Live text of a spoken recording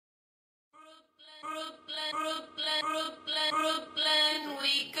Brooklyn,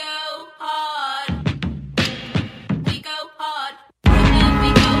 we go hard. We go hard. Brooklyn,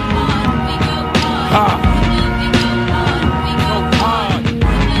 we go hard. We go hard. Brooklyn, we go hard. We go hard.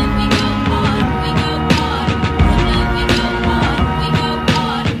 Brooklyn, we go hard. We go hard. Brooklyn, we go hard. We go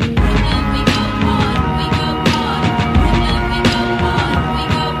hard. Brooklyn, we go hard. We go hard. Brooklyn, we go hard. We go hard. Brooklyn, we go hard. We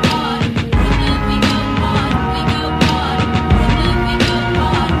go hard. Brooklyn, we go hard. We go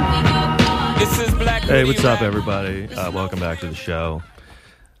hard. This is Black. Hey, what's up, everybody? Welcome back to the show.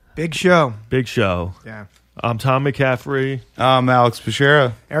 Big show. Big show. Yeah. I'm Tom McCaffrey. I'm Alex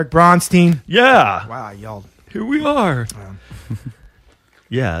Bashera. Eric Bronstein. Yeah, Wow, I yelled. here we are.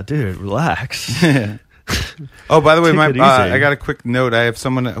 Yeah, dude, relax. Oh, by the way, Take it easy. I got a quick note. I have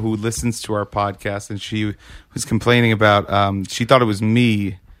someone who listens to our podcast, and she was complaining about. She thought it was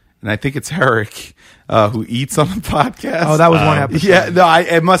me, and I think it's Eric who eats on the podcast. Oh, that was one episode. Yeah, no,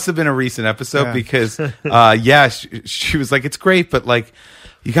 it must have been a recent episode Yeah. because, she was like, "It's great, but like,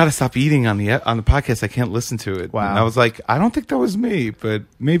 you got to stop eating on the podcast. I can't listen to it." Wow. And I was like, "I don't think that was me, but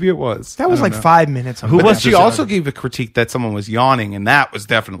maybe it was." That was I like don't know. 5 minutes. Who But was she this also on? gave a critique that someone was yawning, and that was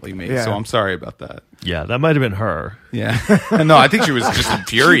definitely me. Yeah. So I'm sorry about that. Yeah, that might have been her. Yeah. No, I think she was just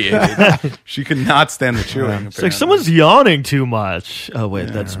infuriated. She could not stand the chewing. It's like someone's yawning too much. Oh wait,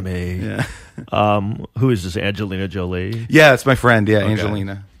 that's me. Yeah. Who is this? Angelina Jolie. Yeah, it's my friend. Yeah,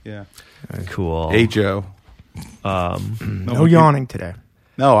 Angelina. Yeah. Cool. Hey, Joe. No yawning today.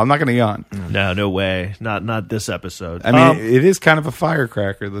 No, I'm not going to yawn. No way. Not this episode. I mean, it is kind of a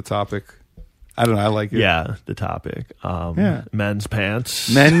firecracker, the topic. I don't know. I like it. yeah, the topic. Yeah. Men's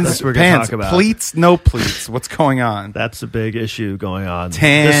pants. Men's That's what we're gonna pants. talk about. Pleats, no pleats. What's going on? That's a big issue going on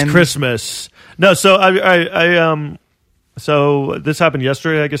Tan. this Christmas. No, so so this happened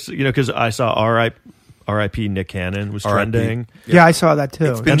yesterday, I guess, because I saw R.I.P. Nick Cannon was R.I.P.. trending. Yeah, I saw that too.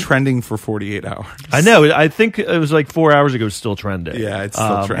 It's been trending for 48 hours. I know. I think it was like 4 hours ago. It was still trending. Yeah, it's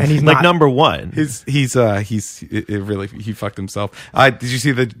still trending. and he's like not- number one. He fucked himself. Did you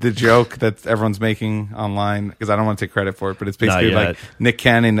see the joke that everyone's making online? Because I don't want to take credit for it, but it's basically Not like yet. Nick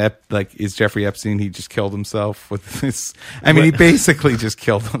Cannon, is Jeffrey Epstein. He just killed himself with this. I mean, he basically just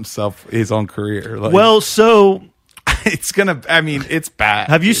killed himself, his own career. Like, Well, so it's gonna. I mean, it's bad.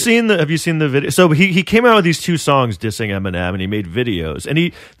 have you seen the video? So he came out with these two songs dissing Eminem, and he made videos. And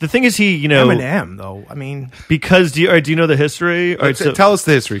the thing is, Eminem, though. I mean, because do you know the history? All right, so- Tell us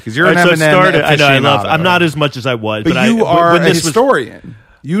the history, because you're all an right, so it Eminem started. I know. aficionado. I'm not as much as I was, But but you I, are when a this was- historian.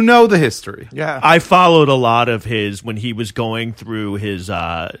 You know the history. yeah. I followed a lot of his when he was going through his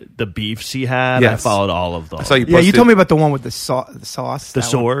the beefs he had. Yes. I followed all of them. I saw you. Yeah, you posted- told me about the one with the sauce. The that one.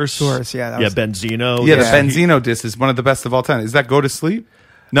 Source. Source, yeah. That was, Benzino. Yeah, the Yeah. Benzino diss is one of the best of all time. Is that Go to Sleep?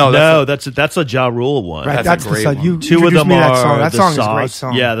 No, No, that's a Ja Rule one. Right, That's a that's great the song. one. You Two of introduced them me to that are song. That the song is a sauce. great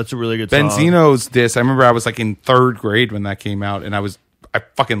song. Yeah, that's a really good song. Benzino's diss. I remember I was like in third grade when that came out, and I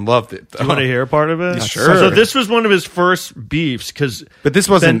fucking loved it. Do you want to hear a part of it? Sure. So this was one of his first beefs because But this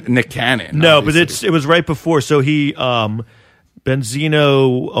wasn't Nick Cannon. no, obviously. but it was right before. So he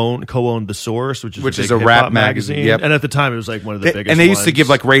Benzino co-owned The Source, which Which is is a a big rap hip-hop magazine, yep. and at the time it was like one of the biggest. And they used to ones. give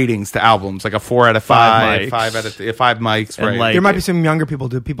like ratings to albums, like a 4 out of 5, Five mics. 5 out of 5 mics, And, right? like- There might be some younger people.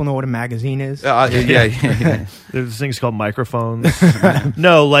 Do people know what a magazine is? yeah. There's things called microphones.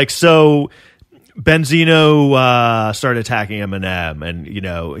 No, like so. Benzino started attacking Eminem, and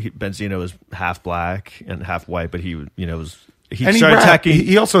Benzino was half black and half white, but he And started he rapped. attacking.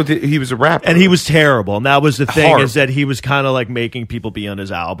 He also did. He was a rapper, And he was terrible. And that was the thing, Horrible. is that he was kind of like making people be on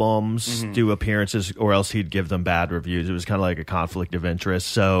his albums, do appearances, or else he'd give them bad reviews. It was kind of like a conflict of interest.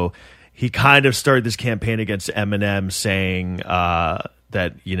 So he kind of started this campaign against Eminem saying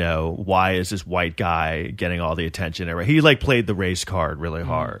that, why is this white guy getting all the attention? He like played the race card really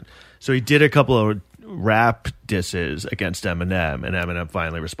hard. So he did a couple of rap disses against Eminem, and Eminem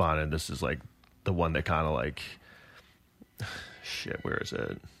finally responded. This is like the one that kind of like... Shit, where is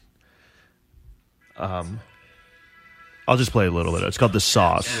it? I'll just play a little bit. It's called The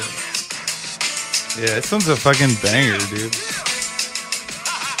Sauce. Yeah, this one's a fucking banger, dude.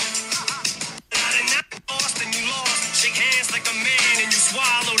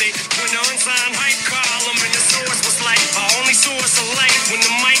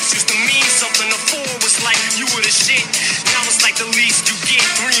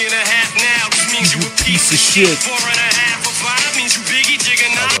 Piece of shit. 4.5 or 5 means you biggie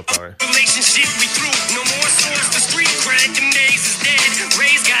jigging I'll up. go for it. Relationship we through. No more source for street cred. Them days is dead.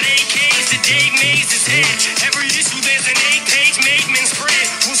 Ray's got AKs. The Dave Mays is head. Every issue there's an 8-page Maidman spread.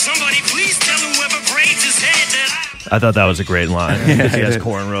 Will somebody please tell whoever braids his head that I thought that was a great line. Because he has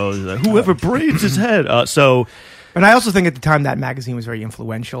cornrows. He's like, whoever braids his head. So But I also think at the time that magazine was very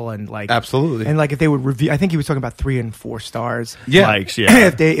influential and like Absolutely. and like if they would review, I think he was talking about 3 and 4 stars. Yeah. Likes, yeah.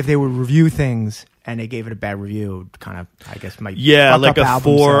 if they would review things and they gave it a bad review, kind of I guess might Yeah, fuck like up a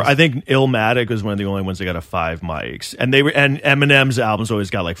album 4. sales. I think Illmatic was one of the only ones that got a 5 mics, and Eminem's albums always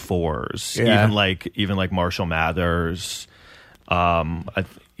got like 4s. Yeah. Even like Marshall Mathers.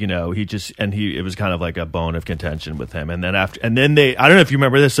 It was kind of like a bone of contention with him. And then I don't know if you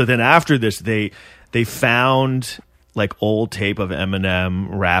remember this. So then after this, they found like old tape of Eminem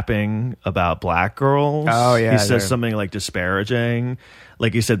rapping about black girls. Oh, yeah, he says they're- something like disparaging,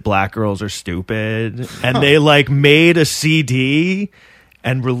 like he said black girls are stupid, and they like made a CD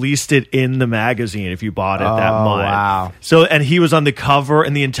and released it in the magazine if you bought it that Oh, month. wow. So, and he was on the cover,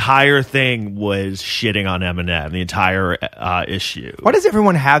 and the entire thing was shitting on Eminem, the entire issue. Why does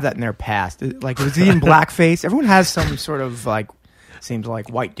everyone have that in their past? Like, was he in blackface? Everyone has some sort of like. Seems like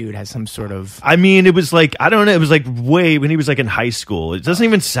white dude has some sort of. I mean, it was like, I don't know, it was like way when he was like in high school. It doesn't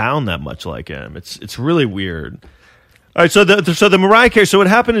even sound that much like him. It's really weird. All right, so the Mariah Carey. So what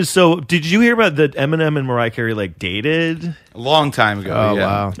happened is, did you hear about that Eminem and Mariah Carey like dated? A long time ago. Oh, yeah.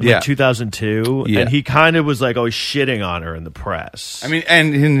 wow. In Yeah. like 2002, Yeah. and he kind of was like always shitting on her in the press. I mean,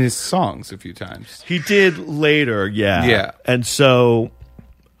 and in his songs a few times. He did later, yeah. Yeah. And so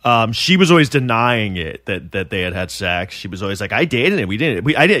she was always denying it that they had sex. She was always like, I dated him. We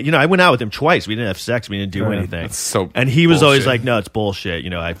didn't. I went out with him twice. We didn't have sex. We didn't do anything. That's so and he was always bullshit. like, no, it's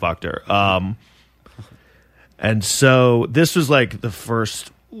bullshit. I fucked her. And so this was like the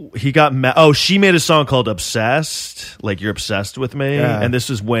first. He got she made a song called "Obsessed," like "You're Obsessed with Me," Yeah. and this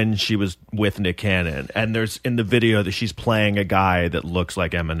is when she was with Nick Cannon. And there's in the video that she's playing a guy that looks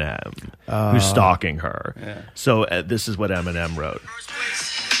like Eminem, who's stalking her. Yeah. So this is what Eminem wrote. First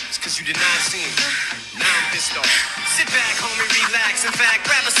place, it's 'cause you did not see me. Now I'm pissed off. Sit back, homie, relax. In fact,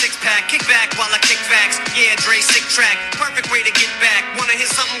 grab a 6-pack, kick back while I kick facts. Yeah, Dre, sick track, perfect way to get back. Wanna hear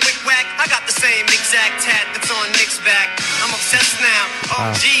something wick whack? I got the same exact tat that's on Nick's back. I'm obsessed now.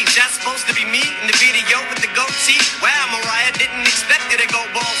 Oh, geez, that's supposed to be me in the video with the goatee. Wow, Mariah didn't expect it to go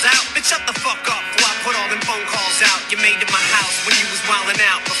balls out. Bitch, shut the fuck up before I put all them phone calls out. You made it my house when you was wildin'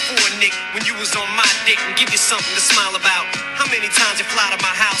 out. Before Nick, when you was on my dick and give you something to smile about. How many times you fly to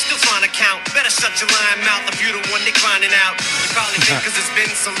my house, still trying to count. Better shut your lying mouth if you the one they grinding out. You probably think 'cause it's been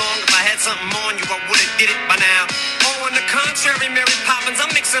so long, if I had something on you, I would've did it by now. Oh, on the contrary, Mary Poppins,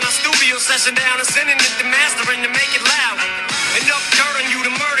 I'm mixing our studio session down and sending it to mastering to make it loud. Enough dirt on you to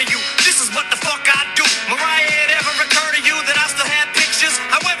murder you. This is what the fuck I do. Mariah, it ever occurred to you that I still have pictures?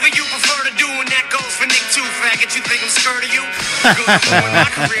 However you prefer to do, and that goes for Nick too, faggot. You think I'm scared of you? Good for my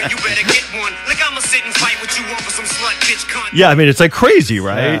career, you better get one. Like I'ma sit and fight with you over some slut bitch cunt. Yeah, I mean, it's like crazy,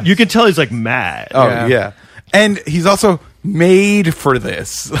 right? Yeah. You can tell he's like mad. Oh Yeah. yeah. And he's also made for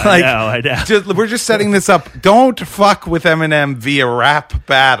this. Like, I know. we're just setting this up. Don't fuck with Eminem via rap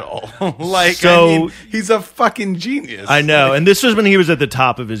battle. Like, So- I mean, he's a fucking genius. I know. And this was when he was at the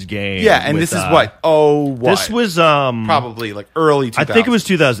top of his game. Yeah, and with, this is what? Oh, what? This was probably like early 2000s. I think it was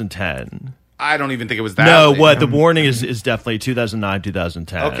 2010. I don't even think it was that. No, late. what the warning is definitely 2009,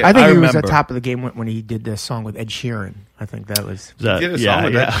 2010. Okay. I think he was remember. at top of the game when he did this song with Ed Sheeran. I think that was. That- He did a yeah, song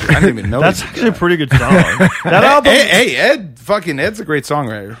with yeah. that. I didn't even know. That's he did actually a that. pretty good song. That album. Hey, Ed's a great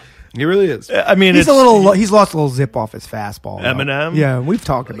songwriter. He really is. I mean, He's it's he's lost a little zip off his fastball. though. Eminem? Yeah, we've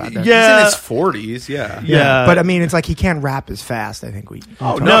talked about that. Yeah. He's in his 40s. Yeah. Yeah. But I mean, it's like he can't rap as fast. I think we.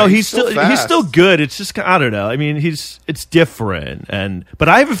 Oh, No, he's he's still still fast. he's still good. It's just I don't know. I mean, it's different, but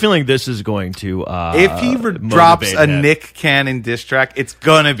I have a feeling this is going to If he drops motivate a him. Nick Cannon diss track, it's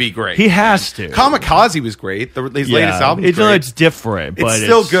gonna be great. he has to. Kamikaze was great. His latest album. It's different, but It's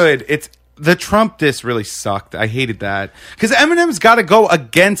still good. It's the Trump diss really sucked. I hated that because Eminem's got to go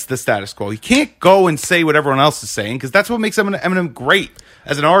against the status quo. He can't go and say what everyone else is saying because that's what makes Eminem great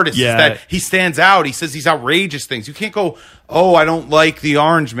as an artist. Yeah. Is that he stands out. He says these outrageous things. You can't go, oh, I don't like the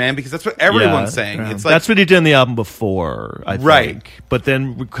Orange Man because that's what everyone's saying. Yeah. It's like That's what he did in the album before, I Right. think. But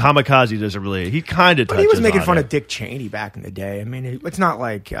then Kamikaze doesn't really. He kind of. But he was making fun of Dick Cheney back in the day. I mean, it's not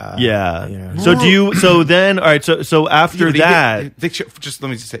like. Yeah. You know. So do you? So then, all right. So after But he that, did- just let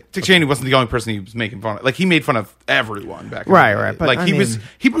me just say, Dick Cheney wasn't the only person he was making fun of. Like he made fun of everyone back. In Right, the day. right, but like I he was,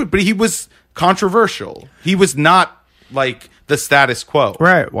 mean- but he was controversial. He was not like the status quo.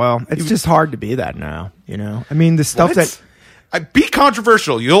 Right. Well, it's just hard to be that now. You know. I mean, the stuff What? Be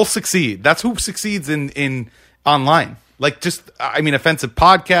controversial. You'll succeed. That's who succeeds in online. Like just, I mean, offensive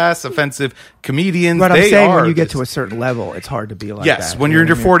podcasts, offensive comedians. But I'm they saying are when you get just- to a certain level, it's hard to be like yes, that. when you you're in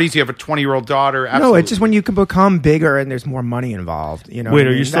know your what I mean? 40s, you have a 20-year-old daughter. No, Absolutely. it's just when you can become bigger and there's more money involved. You know. wait, what I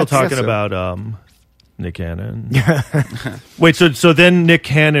are you mean? still That's- talking that's a- about Nick Cannon. Wait, so then Nick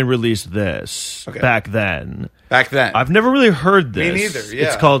Cannon released this back then. Back then. I've never really heard this. Me neither, yeah.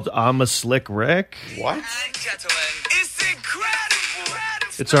 It's called I'm a Slick Rick. What? It's incredible.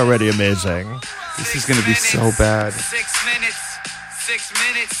 It's already amazing. This is going to be so bad. 6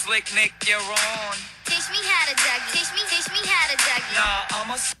 minutes, Slick Nick, you're on. Teach me how to Dougie. Teach me how to Dougie. Nah, I'm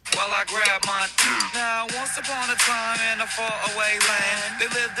a while I grab my Now, once upon a time in a faraway land, there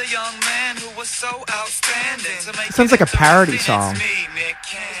lived a young man who was so outstanding. It sounds like a parody song.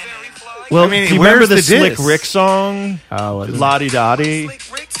 Well, I mean, do you remember where's the the Slick diss? Rick song? Oh, was it? Lottie Dottie.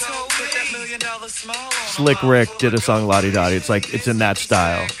 Slick Rick told with that $1 million smile on Slick Rick did a song Lottie Dottie. It's like it's in that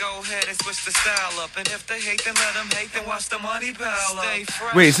style. Go ahead and switch the style up. And if they hate, then let them hate. Then watch the money pile up. Stay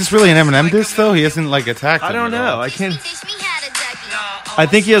fresh. Wait, is this really an Eminem diss, though? He hasn't, like, attacked I him don't at all. know. I can't. Teach me how to Dougie. I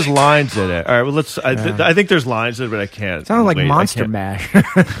think he has lines in it. All right, well let's. I think there's lines in it, but I can't. Sounds like wait, I Monster can't. Mash.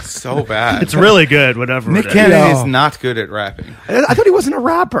 So bad. It's really good. Whatever. Nick it is. Cannon Yo. is not good at rapping. I thought he wasn't a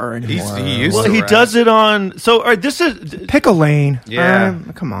rapper anymore. He used Well, to he rap. does it on. So, all right, this is. Pickle Lane. Yeah.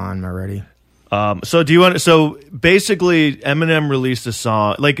 Come on already. So do you want? So basically, Eminem released a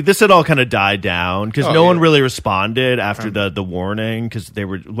song. Like this had all kind of died down because Oh, no one yeah. really responded after the warning because they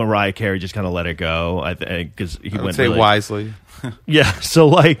were Mariah Carey just kind of let it go. I think because he I would went say really, wisely. Yeah. So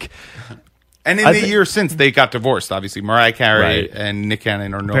like And in I the thi- year since, they got divorced, obviously. Mariah Carey Right. and Nick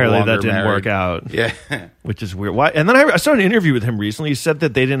Cannon are no apparently longer that didn't married. work out. Yeah. Which is weird. Why? And then I saw an interview with him recently. He said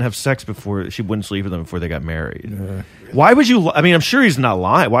that they didn't have sex before she wouldn't sleep with him before they got married. Why would you? I mean, I'm sure he's not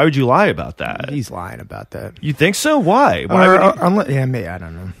lying. Why would you lie about that? He's lying about that. You think so? Why? Why Or, would he- unless, yeah, maybe I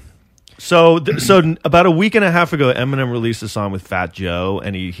don't know. So about a week and a half ago, Eminem released a song with Fat Joe,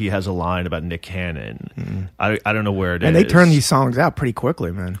 and he has a line about Nick Cannon. I don't know where it is. And they turn these songs out pretty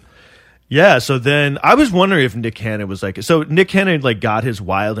quickly, man. Yeah, so then I was wondering if Nick Cannon was like, so Nick Cannon like got his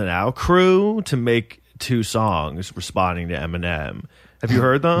Wild and Out crew to make 2 songs responding to Eminem. Have you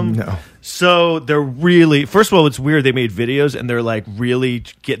heard them? No. So they're really, first of all, it's weird. They made videos and they're like really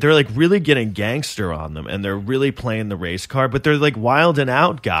getting gangster on them, and they're really playing the race card, but they're like Wild and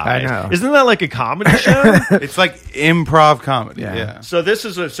Out guys. I know. Isn't that like a comedy show? It's like improv comedy. Yeah. Yeah. So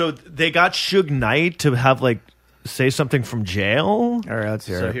so they got Suge Knight to have like say something from jail. All right, let's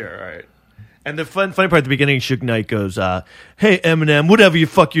hear So it. here, all right. And the funny part at the beginning, Suge Knight goes, "Hey Eminem, whatever you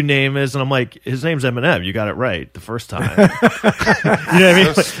fuck your name is," and I'm like, "His name's Eminem. You got it right the first time." You know what I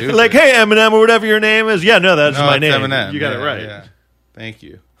mean? So stupid. Like, "Hey Eminem," or whatever your name is. Yeah, no, that's No, my it's name. Eminem. You got Yeah, it right. Yeah. Thank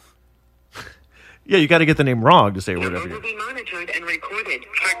you. Yeah, you got to get the name wrong to say Your whatever. phone will be monitored and recorded.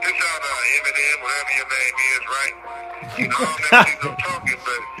 Check this out, Eminem, whatever your name is, right? You know, I'm never no talking,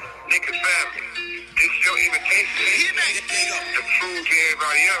 but nigga family, this is your invitation to prove to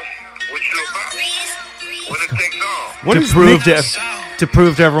everybody else what you're about. When it takes off. What to is prove Nick- to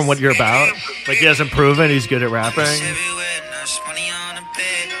prove to everyone what you're about. Like he hasn't proven he's good at rapping.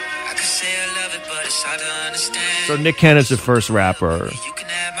 So Nick Cannon's the first rapper. You can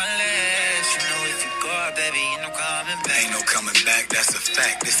have my legs, you know if you go out, baby, ain't no coming back. Ain't no coming back, that's a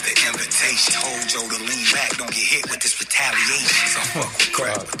fact. It's the invitation. Told Joe to lean back, don't get hit with this retaliation. So fuck with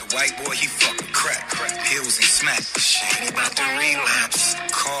crack, but the white boy, he fuck with crack. Pills and smack. Shit, he about to relapse.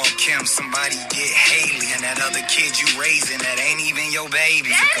 Call Kim, somebody get Haley. And that other kid you raising, that ain't even your baby.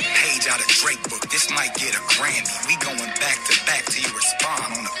 Took a page out of Drake book, this might get a Grammy. We going back to back till you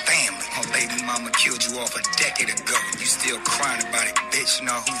respond on the family. My baby mama killed you off a decade ago. And you still crying about it, bitch.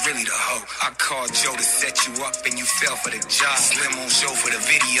 Know who really the hoe? I called Joe to set you up and you fell for the job. Slim on show for the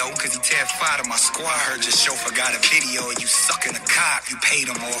video, cause he terrified of my squad. Heard your chauffeur got a video and you sucking a cock. You paid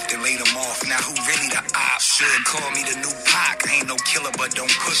him off, then laid him off. Now who really the op? Should call me the new Pac. I ain't no killer, but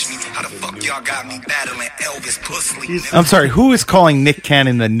don't push me. How the fuck y'all got me battling Elvis Pusley? I'm sorry, who is calling Nick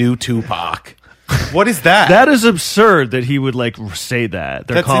Cannon the new Tupac? What is that? That is absurd that he would like say that.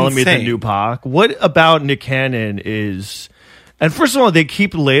 They're That's calling me the insane. new Pac. What about Nick Cannon is? And first of all, they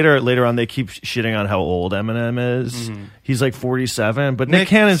keep later on they keep shitting on how old Eminem is. He's like 47, but Nick Nick-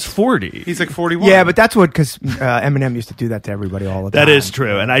 Cannon's 40. He's like 41. Yeah, but that's what, because Eminem used to do that to everybody all the time. That is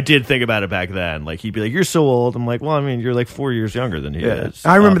true, and I did think about it back then. Like he'd be like, "You're so old." I'm like, "Well, I mean, you're like 4 years younger than he Yeah. is."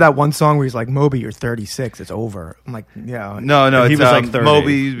 I remember that one song where he's like, Moby, you're 36. It's over. I'm like, yeah. No, He it's was like 30.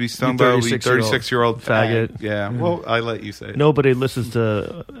 Moby, we Stonebro, 36-year-old 36-year-old faggot. Yeah, well, I let you say it. Nobody listens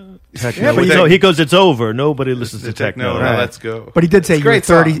to techno. Yeah, but So he- he goes, "It's over." Nobody listens to the techno. techno. Right. Let's go. But he did say It's a you're great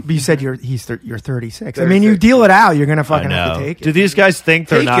 30. song. But you said you're 36. I mean, you 36. deal it out. You're gonna I fucking have to know. take it. Do these guys think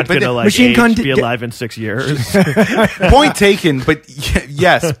they're Take not it, but going to the like Machine Gun be did- alive in 6 years? Point taken, but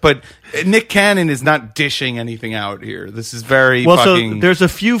yes, but Nick Cannon is not dishing anything out here. This is very Well, fucking... so there's a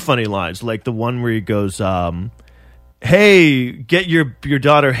few funny lines, like the one where he goes, hey, get your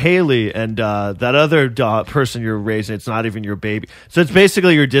daughter Haley and that other person you're raising, it's not even your baby. So it's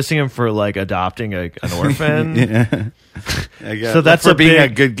basically you're dissing him for like adopting an orphan. Yeah. I guess. So that's for a being a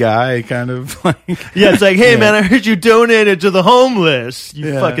big- good guy, kind of like. Yeah, it's like, hey man, I heard you donated to the homeless.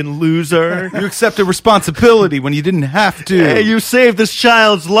 You fucking loser. You accepted responsibility when you didn't have to. Hey, you saved this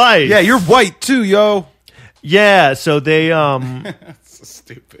child's life. Yeah, you're white too, yo. Yeah, so they So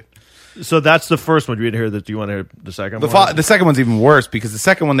stupid. so that's the first one. Do you want to hear the second one? The second one's even worse because the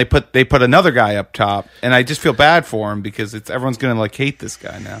second one they put another guy up top, and I just feel bad for him because everyone's gonna like hate this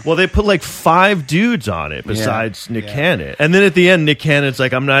guy now. Well, they put like 5 dudes on it besides Nick Yeah. Cannon. And then at the end, Nick Cannon's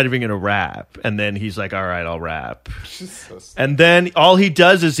like, I'm not even going to rap. And then he's like, all right, I'll rap. And then all he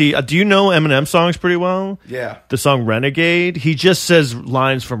does is do you know Eminem songs pretty well? Yeah. The song Renegade? He just says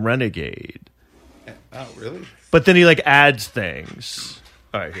lines from Renegade. Oh, really? But then he like adds things.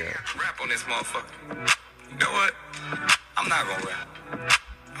 All right, here. Rap on this motherfucker. You know what? I'm not gonna rap.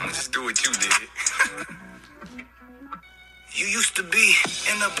 I'm gonna just do what you did. You used to be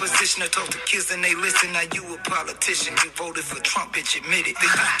in a position to talk to kids and they listen. Now you a politician. You voted for Trump, bitch, admit it. They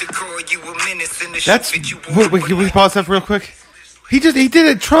used to call you a menace in the That's. shit you Wait, can we pause that real quick? He did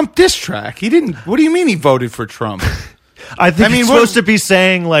a Trump diss track. He didn't. What do you mean he voted for Trump? I think I mean, it's what- supposed to be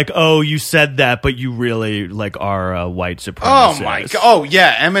saying like, "Oh, you said that, but you really like are a white supremacist." Oh my god! Oh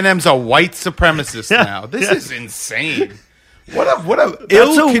yeah, Eminem's a white supremacist Yeah, now. This yeah. is insane. What a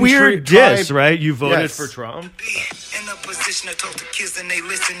That's a weird diss, right? You voted Yes. for Trump. in a position to talk to kids and they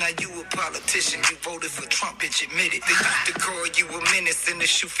listen. Now you a politician. You voted for Trump, bitch, admit it. They used to call you a menace in the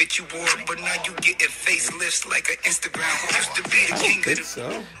shoe fit you wore, but now you getting facelifts like an Instagram. Who used to be the king of the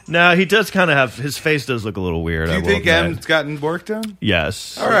So, No, he does kind of have his face does look a little weird. do I you will think admit. M's gotten work done?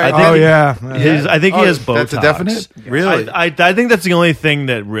 Yes. All right. I think Oh yeah. I think he has Botox. That's a definite. Really? I think that's the only thing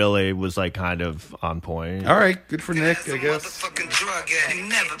that really was like kind of on point. All right. Good for Nick, I guess. motherfucking drug addict.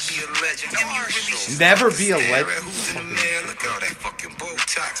 Never be a legend. And you really should Never be a stare legend. at who's in the mirror. Look at all that fucking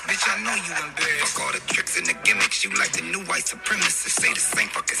Botox. Bitch, I know you embarrassed. Fuck all the tricks and the gimmicks. You like the new white supremacists. Say the same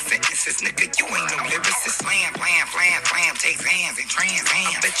fucking sentences. Nigga, you ain't no lyricist. Slam, slam, slam, slam. Takes hands and trans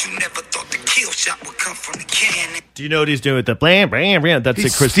hands. Bet you never thought the kill shot would come from the cannon. Do you know what he's doing with the blam blam blam? That's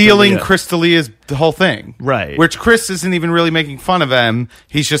He's a Chris stealing D'Elia. Chris D'Elia's the whole thing, Right. Which Chris isn't even really making fun of M.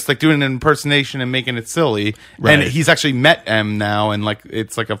 He's just like doing an impersonation and making it silly. Right. And he's actually met M now, and like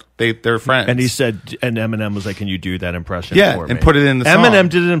it's like they're friends. And he said, and Eminem was like, "Can you do that impression?" Yeah, for and me?" put it in the song. Eminem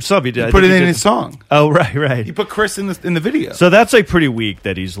did it himself. He did. I put think it he in did- his song. Oh right, right. He put Chris in the video. So that's like pretty weak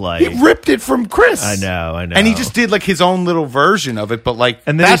that he's like. He ripped it from Chris. I know. And he just did like his own little version of it, but like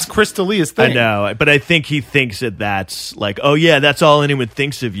And then that's he's- Chris D'Elia's I thing. know, but I think he thinks that that's like, oh yeah, that's all anyone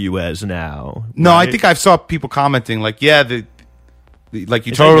thinks of you as now. No, right? I think I saw people commenting like, yeah, like you Is that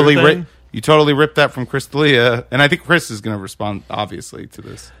your totally thing? you totally ripped that from Chris D'Elia, and I think Chris is going to respond obviously to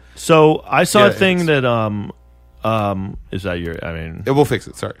this. So I saw Yeah, a thing it's- that is that your? I mean, We'll fix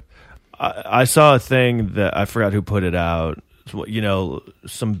it. Sorry. I saw a thing that I forgot who put it out. You know,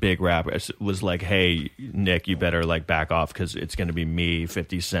 some big rapper was like, "Hey, Nick, you better like back off because it's going to be me,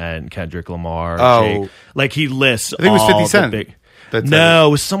 50 Cent, Kendrick Lamar." Oh. Jake. Like he lists. I think it was 50 all the Cent big- that said No,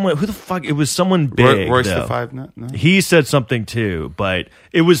 it was someone. Who the fuck? It was someone big. Royce though. the Five. No. He said something too, but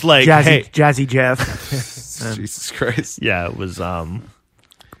it was like, Jazzy, hey, Jazzy Jeff, Jesus Christ. yeah, it was.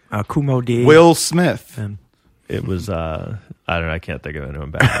 Kumo D. Will Smith. It was. I don't know. I can't think of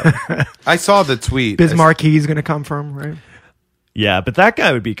anyone back. I saw the tweet. Bismarck he's going to come from, right? Yeah, but that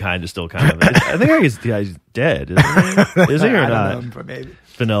guy would be still kind of. I think he's dead, isn't he? Is he or I not? don't know, but maybe.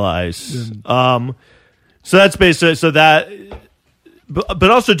 Vanilla Ice. So that's basically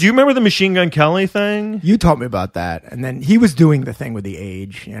but also, do you remember the Machine Gun Kelly thing? You told me about that, and then he was doing the thing with the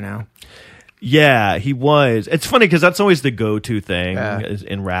age, you know. Yeah, he was. It's funny because that's always the go-to thing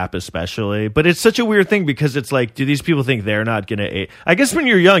in rap, especially. But it's such a weird thing because it's like, do these people think they're not gonna age? I guess when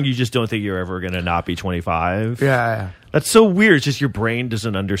you're young, you just don't think you're ever gonna not be 25. Yeah. That's so weird. It's just your brain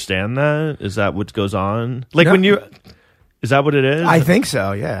doesn't understand that. Is that what goes on? Like No. when you, is that what it is? I think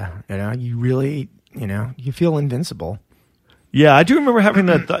so. Yeah, you know, you really, you know, you feel invincible. Yeah, I do remember having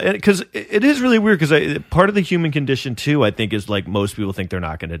that because it is really weird because part of the human condition too, I think, is like most people think they're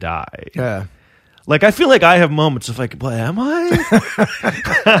not going to die. Yeah. Like I feel like I have moments of like, what am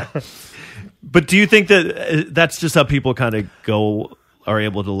I? But do you think that that's just how people kind of are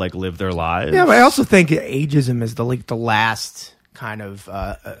able to like live their lives? Yeah, but I also think ageism is the last kind of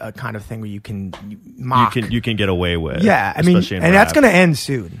a kind of thing where you can mock. You can get away with. Yeah, I mean, especially in and that's rap. going to end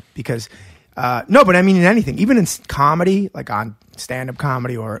soon because no, but I mean in anything, even in comedy, like on stand-up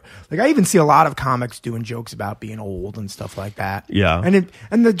comedy, or like I even see a lot of comics doing jokes about being old and stuff like that. Yeah.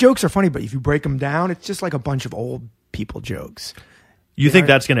 and the jokes are funny, but if you break them down, it's just like a bunch of old people jokes. You think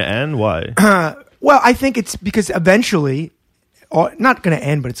that's going to end? Why? Well, I think it's because eventually, or not going to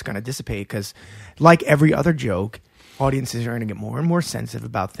end, but it's going to dissipate because, like every other joke, audiences are going to get more and more sensitive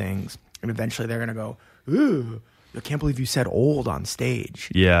about things, and eventually they're going to go, "Ooh, I can't believe you said old on stage."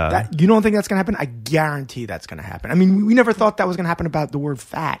 Yeah. You don't think that's going to happen? I guarantee that's going to happen. I mean, we never thought that was going to happen about the word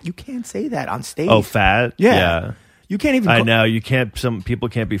fat. You can't say that on stage. Oh, fat? Yeah. You can't even. I know. You can't. Some people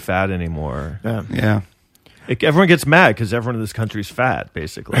can't be fat anymore. Yeah. Everyone gets mad because everyone in this country's fat,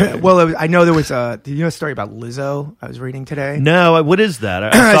 basically. Well, I know there was did you know a story about Lizzo I was reading today? No, what is that?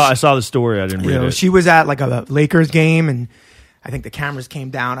 I saw the story. I didn't read it. She was at like a Lakers game, and I think the cameras came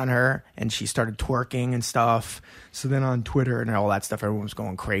down on her, and she started twerking and stuff. So then on Twitter and all that stuff, everyone was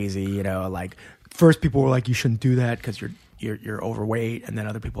going crazy. You know, like first people were like, "You shouldn't do that because you're overweight," and then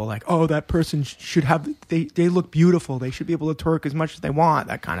other people were like, "Oh, that person should have they look beautiful. They should be able to twerk as much as they want."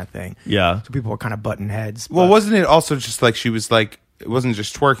 That kind of thing. Yeah. So people were kind of butting heads. Well, but- wasn't it also just like she was like, it wasn't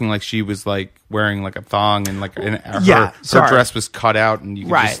just twerking, like she was like wearing like a thong and like her dress was cut out and you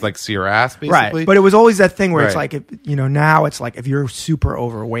could just like see her ass basically. Right. But it was always that thing where it's Right. like, now it's like if you're super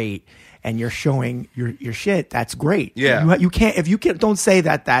overweight and you're showing your shit, that's great. Yeah. You can't, if you don't say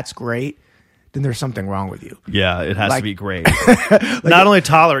that that's great, then there's something wrong with you. Yeah, it has Like- to be great. Not only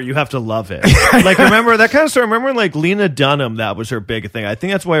tolerate, you have to love it. Like, remember that kind of story? Remember, like, Lena Dunham, that was her big thing. I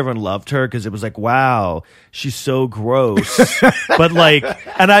think that's why everyone loved her, because it was like, wow, she's so gross. But, like,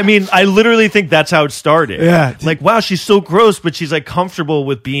 and I mean, I literally think that's how it started. Yeah. Like, wow, she's so gross, but she's, like, comfortable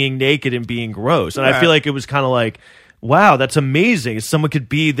with being naked and being gross. And I feel like it was kind of like, wow, that's amazing. Someone could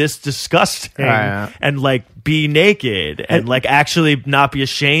be this disgusting and like be naked and like actually not be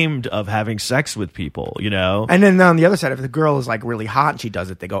ashamed of having sex with people, you know? And then on the other side, if the girl is like really hot and she does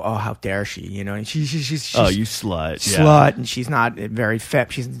it, they go, "Oh, how dare she?" You know, and she's Oh, you slut. Yeah. slut, and she's not very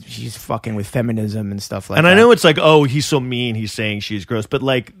she's fucking with feminism and stuff like And that. I know it's like, oh, he's so mean, he's saying she's gross, but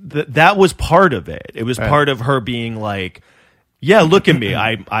like that was part of it. It was part of her being like, yeah, look at me.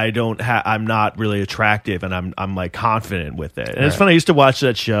 I'm not really attractive, and I'm like confident with it. And it's funny. I used to watch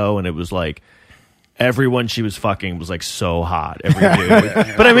that show, and it was like everyone she was fucking was like so hot. Every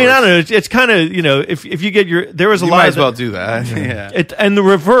dude. But I mean, I don't know. It's kind of, you know, if you get there was a You lot might of as well do that. Yeah. And the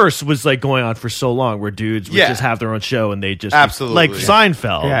reverse was like going on for so long, where dudes would just have their own show and they just Absolutely. like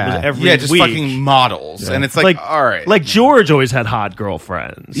Seinfeld. Yeah. Was every Yeah, just week. fucking models. And it's like, all right. Like George always had hot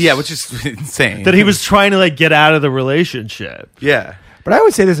girlfriends. yeah, which is insane. That he was trying to like get out of the relationship. Yeah. But I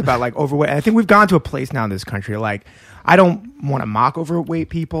would say this about like overweight. I think we've gone to a place now in this country like, I don't want to mock overweight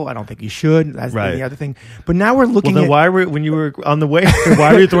people. I don't think you should. That's Right. the other thing. But now we're looking Well, then at why were when you were on the way?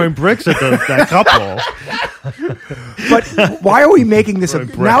 Why were you throwing bricks at that couple? But why are we making this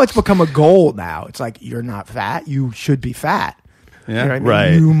now? It's become a goal. Now it's like, you're not fat. You should be fat. You know what I mean?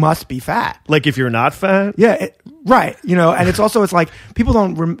 Right. You must be fat. Like if you're not fat? Yeah. Right. You know, and it's also it's like people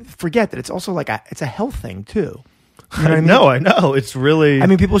don't forget that it's also like it's a health thing too. You know what I mean? No, I know. It's really. I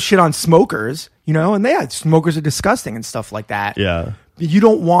mean, people shit on smokers, you know, and smokers are disgusting and stuff like that. Yeah. You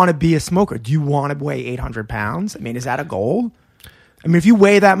don't want to be a smoker. Do you want to weigh 800 pounds? I mean, is that a goal? I mean, if you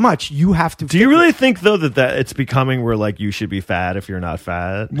weigh that much, you have to. Do you really think though that it's becoming where like you should be fat if you're not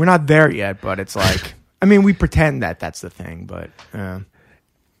fat? We're not there yet, but it's like, I mean, we pretend that that's the thing, but.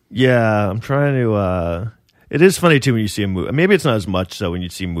 Yeah, I'm trying to. It is funny too when you see a movie. Maybe it's not as much so when you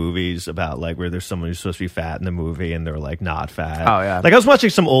see movies about like where there's someone who's supposed to be fat in the movie and they're like not fat. Oh, yeah. Like I was watching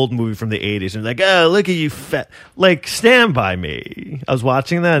some old movie from the 80s and like, oh, look at you fat. Like Stand By Me. I was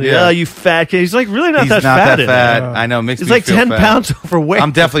watching that. And, Yeah. oh, you fat kid. He's like really not He's that not fat. that in fat. it. I know. It makes He's me like feel 10 fat. pounds overweight.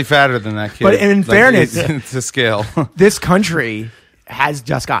 I'm definitely fatter than that kid. But in fairness- it's a scale. This country has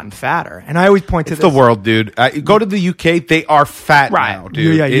just gotten fatter. And I always point to It's this. the world, dude. Go to the UK. They are fat now,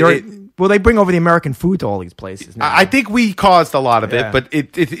 dude. Yeah, well, they bring over the American food to all these places now. I think we caused a lot of Yeah. it, but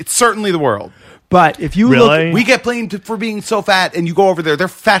it's certainly the world. But if you Really? look, We get blamed for being so fat, and you go over there. They're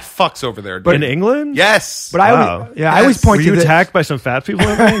fat fucks over there. in England? Yes. but I Wow. always, I always Yes. point Were to you the, attacked by some fat people?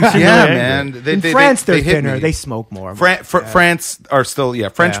 You seem really yeah, angry. man. in France they're hit thinner. me. They smoke more. France are still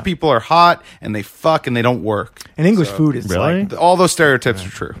French Yeah. people are hot and they fuck and they don't work. and English food is Really? like. All those stereotypes are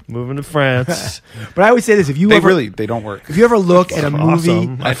true. Moving to France. But I always say this: if you They ever they don't work. if you ever look at a movie,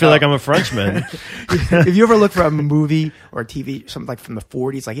 Awesome. I feel like I'm a Frenchman. if you ever look for a movie or a TV, something like from the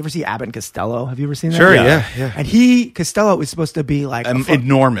 40s, like you ever see Abbott and Costello? Have you ever seen that? Sure, yeah. And Costello is supposed to be like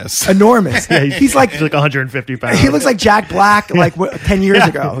Enormous. enormous. he's like. He's like 150 pounds. He looks like Jack Black, like 10 years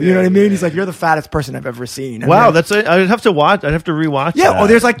ago. You know what I mean? He's like, you're the fattest person I've ever seen. And Wow, then- that's I'd have to watch. I'd have to rewatch. yeah. that. Oh,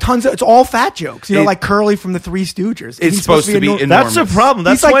 there's like tons of. It's all fat jokes. You know, It- like Curly from the Three Stooges. It's He's supposed to be enor- enormous. That's the problem.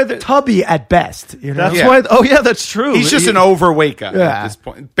 That's He's why. like tubby at best. You know. That's Yeah. why. Oh yeah, that's true. He's just an overweight guy Yeah. at this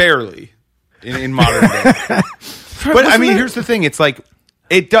point. Barely. In modern day. But I mean, here's the thing: it's like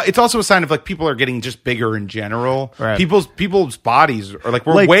it's also a sign of like people are getting just bigger in general. Right. People's bodies are like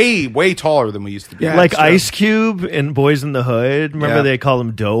we're way taller than we used to be. Yeah, like that's true. Ice Cube in Boys in the Hood. Remember Yeah. they call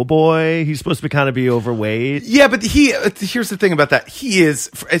him Doughboy. He's supposed to kind of be overweight. Yeah, but here's the thing about that. He is,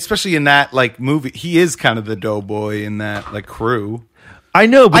 especially in that like movie, he is kind of the doughboy in that like crew. I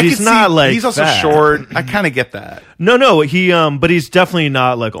know, but I he's could not see, like he's also fat. short. I kind of get that. No, he but he's definitely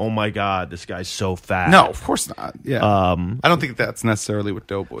not like, oh my god, this guy's so fat. No, of course not. Yeah, I don't think that's necessarily what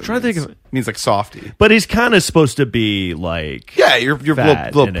doughboy. Trying to means. think of- It means like softy. But he's kind of supposed to be like, Yeah, you're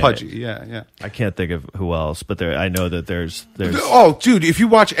fat little in it. pudgy. Yeah. I can't think of who else, but I know that there's Oh, dude, if you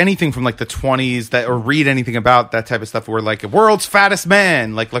watch anything from like the 20s or read anything about that type of stuff where like world's fattest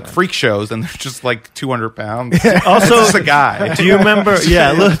man, like freak shows, and they're just like 200 pounds. also It's just a guy. Do you remember?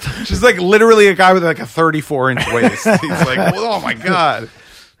 Yeah, look, Just like literally a guy with like a 34-inch waist. He's like, oh my God,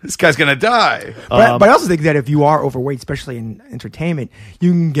 this guy's going to die. But I also think that if you are overweight, especially in entertainment,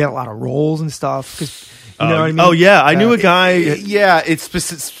 you can get a lot of roles and stuff. 'Cause, you know what I mean? oh yeah, I knew a guy. Yeah, it's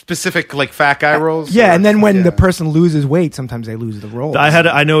specific like fat guy roles. Yeah, or- and then when yeah. the person loses weight, sometimes they lose the role.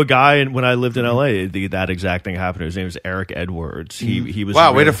 I know a guy, and when I lived in LA, that exact thing happened. His name was Eric Edwards. He was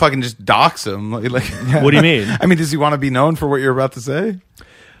Wow, way really- to fucking just dox him. Like, What do you mean? I mean, does he want to be known for what you're about to say?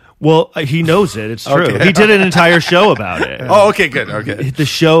 Well, he knows it. It's true. Okay. He did an entire show about it. Oh, okay, good. Okay. The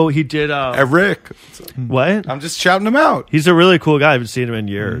show he did. Eric. What? I'm just shouting him out. He's a really cool guy. I haven't seen him in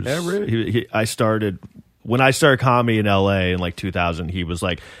years. Eric. When I started comedy in LA in like 2000. He was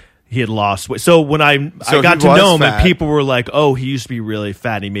like, he had lost weight. So when I So got he to was know him, fat. and people were like, "Oh, he used to be really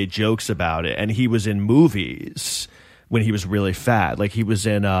fat." And he made jokes about it, and he was in movies when he was really fat. Like he was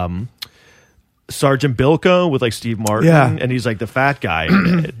in Sergeant Bilko with like Steve Martin, Yeah. and he's like the fat guy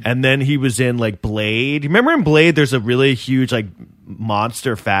in it. And then he was in like Blade. Remember in Blade, there's a really huge like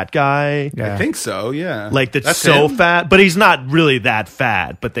monster fat guy. Yeah. I think so. Yeah. Like that's so him? fat, but he's not really that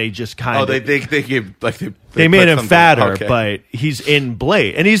fat. But they just kind Oh, of they give like they made put him something- fatter. okay. But he's in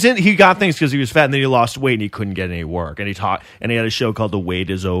Blade, and he got things because he was fat, and then he lost weight, and he couldn't get any work. And he had a show called The Wait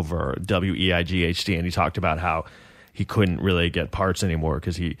Is Over, WEIGHT, and he talked about how he couldn't really get parts anymore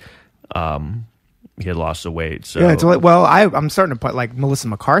because he had lost the weight. So Yeah, it's like, well, I'm starting to put like Melissa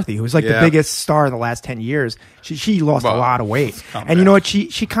McCarthy, who's like the Yeah. biggest star in the last 10 years. She lost Well, a lot of weight, calm and you know down. what?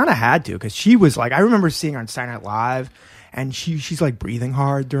 She kind of had to because she was like, I remember seeing her on Saturday Night Live, and she's like breathing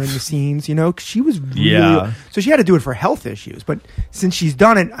hard during the scenes, you know, 'cause she was really, Yeah. so she had to do it for health issues. But since she's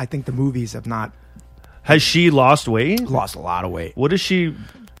done it, I think the movies have not has she lost weight? lost a lot of weight. What has she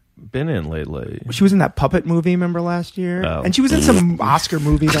been in lately? She was in that Puppet movie, remember last year, Oh. and she was in some Oscar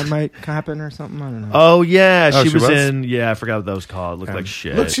movie that might happen or something. I don't know. Oh yeah, Oh, she she was was? in. Yeah, I forgot what that was called. It looked like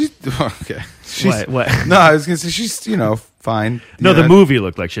shit. Look, she's okay. She's, What? No, I was gonna say she's fine. no, Yeah. the movie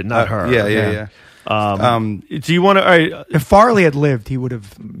looked like shit, not her. Yeah. Do you want to? All right, If Farley had lived, he would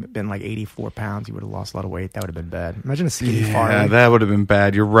have been like 84 pounds. He would have lost a lot of weight. That would have been bad. Imagine a skinny Yeah, Farley. that would have been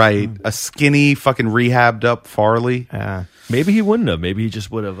bad. You're right. A skinny, fucking rehabbed up Farley. maybe he wouldn't have. Maybe he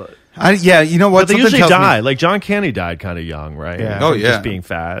just would have. Yeah, you know what? But they Something usually tells me- die. Like John Candy died kind of young, right? Yeah. From Oh, yeah. just being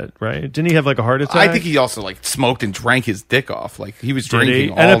fat, right? Didn't he have like a heart attack? I think he also like smoked and drank his dick off. Like he was Did he?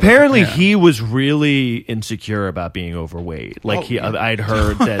 drinking. And all apparently yeah. he was really insecure about being overweight. Like I'd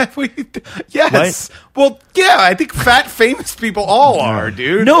heard that. Yes. Well, yeah. I think fat famous people all are,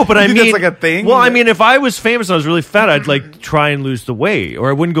 dude. No, but You I think mean, that's like a thing. Well, I mean, if I was famous and I was really fat, I'd like try and lose the weight, or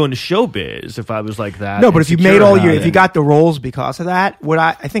I wouldn't go into showbiz if I was like that. No, but if you insecure made all about your, it. if you got the roles because of that, what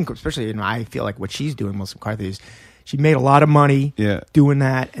I think, especially, you know, I feel like what she's doing, Melissa McCarthy, is she made a lot of money doing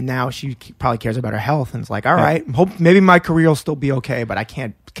that, and now she probably cares about her health, and it's like, all right, hope maybe my career will still be okay, but I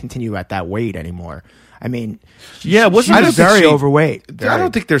can't continue at that weight anymore. I mean, Yeah, she wasn't I was don't think very she- overweight. I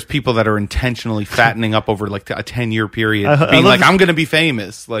don't think there's people that are intentionally fattening up over like a 10-year period, I being love like, this- I'm going to be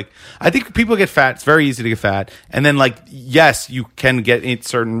famous. Like, I think people get fat. It's very easy to get fat. And then, like, yes, you can get in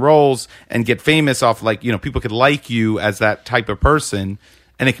certain roles and get famous off, like, you know, people could like you as that type of person,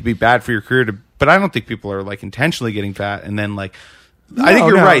 and it could be bad for your career. But I don't think people are, like, intentionally getting fat and then, like, I think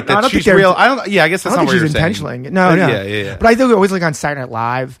you're right. No, I That don't think she's they're- real. I don't. Yeah, I guess that's I not don't what think you're she's saying. intentionally. No, no. Yeah. But I think always like on Saturday Night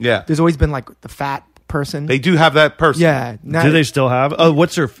Live. Yeah. There's always been like the fat person. They do have that person. Yeah. Now, do they still have? Oh,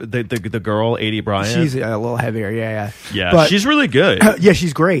 what's her the girl, 80 Bryant? She's a little heavier. Yeah. yeah, But- she's really good. Yeah,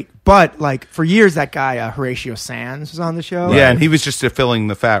 she's great. But like for years, that guy Horatio Sands was on the show. Yeah, and he was just filling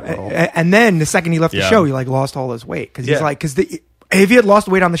the fat role. And then the second he left the Yeah. show, he like lost all his weight because he's Yeah. like, because if he had lost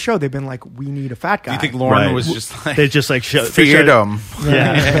weight on the show, they've been like, we need a fat guy. Do you think Lauren Right. was just like They just like feared him?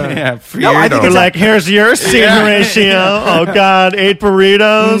 Yeah. Feared No, I think They're him. like, here's your seating ratio. Oh God, 8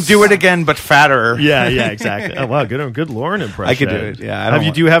 burritos. Do it again, but fatter. Yeah, exactly. Oh wow, good Lauren impression. I could do it. Yeah, I don't Have you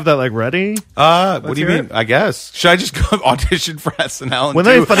want- do you have that like ready? What do you hear mean? I guess. Should I just go audition for SNL and Wouldn't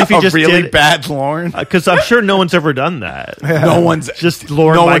that do be funny if you a just really did- bad Lauren? Because I'm sure no one's ever done that. No one's Just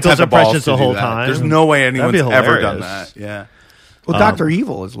Lauren no one's Michaels had the balls impressions to the do whole that. time. There's no way That'd anyone's be ever done hilarious. that. Yeah. Well, Dr.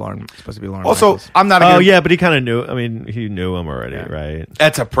 Evil is supposed to be Lauren. Also, Michaels. I'm not. Oh Against, yeah, but he kind of knew. I mean, he knew him already, right?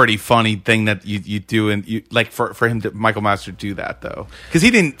 That's a pretty funny thing that you do, and you like for him to Michael Master do that though, because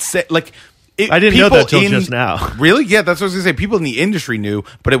he didn't say like. I didn't know that people till just now. Really? Yeah, that's what I was gonna say. People in the industry knew,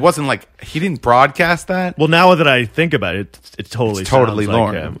 but it wasn't like he didn't broadcast that. Well, now that I think about it, it totally It's totally sounds like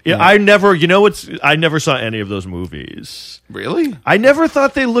Lauren. him. Yeah, Yeah. I never. You know what's? I never saw any of those movies. Really? I never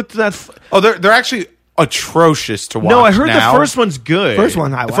thought they looked that. Oh, they're actually atrocious to watch. No, I heard now. the first one's good. First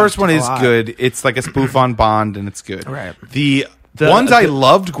one, The first one is good. It's like a spoof on Bond, and it's good. Right. The The- ones I the-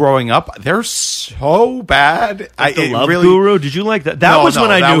 loved growing up, they're so bad. The it Love really, Guru. Did you like that? That No, was no,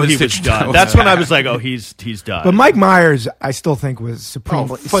 when I that knew was he was just- done. That's when I was like, oh, he's done. But Mike Myers, I still think was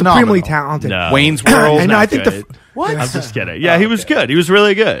supremely phenomenal. talented. No. Wayne's World. And I Not think good. what I'm just kidding. Yeah, he was good. He was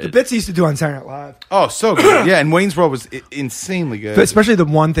really good. bits he used to do on Saturday Night Live, Oh, so good. Yeah, and Wayne's World was insanely good. but especially the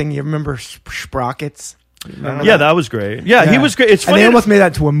one thing you remember, Sprockets. Remember Yeah, that was great. Yeah, he was great. It's and funny. they almost made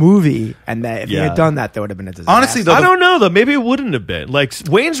that to a movie, and that if they Yeah. had done that, there would have been a disaster. Honestly, though, I don't know though. Maybe it wouldn't have been. Like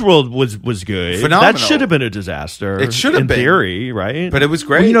Wayne's World was good. Phenomenal. That should have been a disaster. It should have in been. theory, right? but it was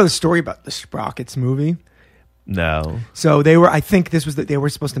great. Well, you know the story about the Sprockets movie. no. So they were. I think this was they were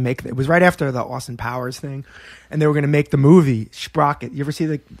supposed to make. It was right after the Austin Powers thing, and they were going to make the movie Sprocket. You ever see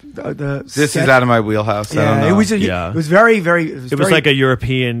the this sketch? is out of my wheelhouse. I don't Yeah, know. it was. Yeah. It was very, very. It was very- like a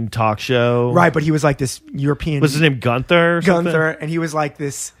European talk show, right, but he was like this European. What's his name? Gunther. or something? Gunther, and he was like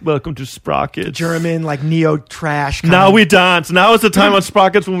this Welcome to Sprockets. German, like neo trash. Now we dance. Now is the time on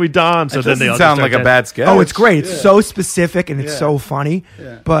Sprockets when we dance. And It then they doesn't all sound just like start a bad sketch. Oh, it's great. It's so specific and it's so funny.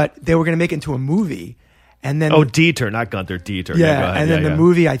 But they were going to make it into a movie, and then Oh, Dieter, not Gunther. Dieter. yeah, go ahead. and then Yeah, the yeah.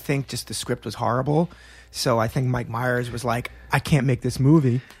 movie, I think, just the script was horrible. So I think Mike Myers was like, I can't make this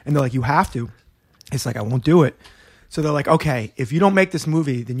movie, and they're like, you have to. It's like I won't do it. So they're like, okay, if you don't make this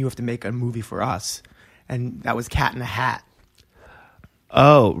movie, then you have to make a movie for us, and that was Cat in the Hat.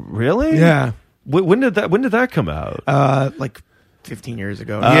 Oh, really? Yeah. When did that come out? Like 15 years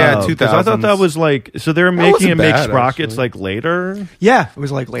ago. Yeah, Oh, 'cause I thought 2000s. that was like so they were wasn't making him make bad, sprockets actually. like later Yeah, it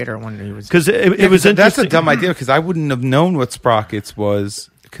was like later when he was. because it Yeah, was that's a interesting. dumb idea because I wouldn't have known what Sprockets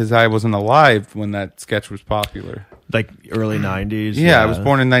was because I wasn't alive when that sketch was popular. like early 90s. Yeah, I was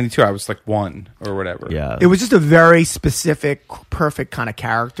born in '92. I was like 1 or whatever. Yeah, It was just a very specific, perfect kind of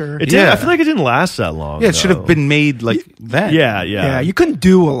character. It did. Yeah. I feel like it didn't last that long. Yeah, it should have though. been made like then. Yeah, Yeah, you couldn't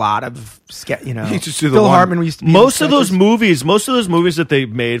do a lot of you know. You just do the Phil one. Hartman used to be most in of those sketches. movies that they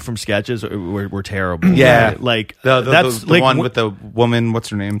made from sketches were terrible. Yeah. Right? Like The that's the like one with the woman. What's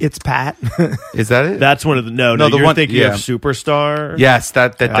her name? It's Pat. Is that it? that's one of the no, No, the you're one- thinking yeah. of Superstar. yes,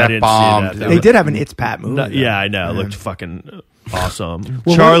 that I that didn't see bombed. that. They did have an It's Pat movie. No, though. yeah, I know. It looked fucking awesome.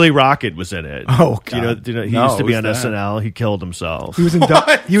 Well, Charlie Rocket was in it. Oh, Do you know? He No, used to be on who's that? SNL. He killed himself. He was in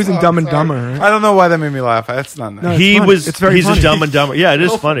he was in Dumb and Dumber. I don't know why that made me laugh. That's not nice. No, He it's funny. was. It's very he's funny. a Dumb and Dumber. Yeah, it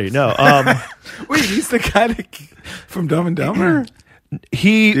is funny. No, Wait, he's the guy that, from Dumb and Dumber.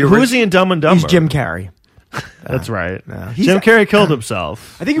 who is he in Dumb and Dumber? He's Jim Carrey. That's right. he's Jim a- Carrey killed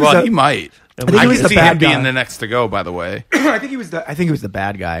himself. I think he was. Well, the, he might. I think he was can the see bad him guy. being the next to go. By the way, I think he was the. I think he was the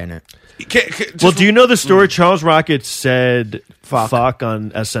bad guy in it. Well, do you know the story? Charles Rocket said Fuck. "fuck"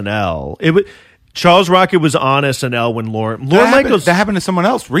 on SNL. Charles Rocket was on SNL when Lauren that Michaels. happened to someone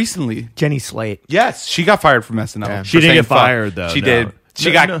else recently. Jenny Slate. Yes, she got fired from SNL. Yeah. She for didn't saying get fuck. fired, though, She no. did. She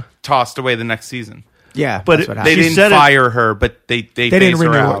No, got no. tossed away the next season. Yeah, But that's what it- They happened. She didn't said it- fire her, but they didn't phased her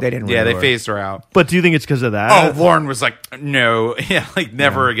renew her. out. They didn't Yeah, renew they her. phased her out. but do you think it's because of that? Oh, Lauren was like, no, yeah, like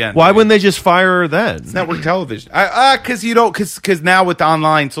never again. Why wouldn't they just fire her then? Network television? Because you don't, because now with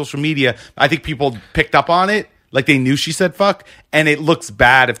online social media, I think people picked up on it. Like they knew she said fuck, and it looks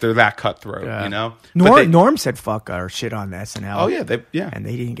bad if they're that cutthroat, you know. But Norm said fuck or shit on SNL. Oh yeah, yeah. and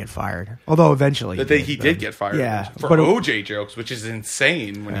they didn't get fired. Although eventually He did get fired. Yeah, for but it- OJ jokes, which is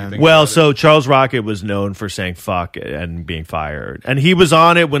insane when you think. Well, about it. so Charles Rocket was known for saying "fuck" and being fired, and he was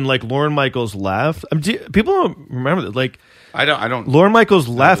on it when like Lauren Michaels left. People don't remember that. Like I don't. Lauren Michaels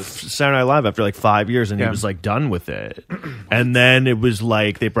left Saturday Night Live after like 5 years, and he was like done with it. And then it was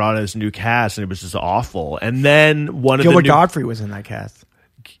like they brought in this new cast, and it was just awful. And then one of Gilbert the new, Godfrey was in that cast.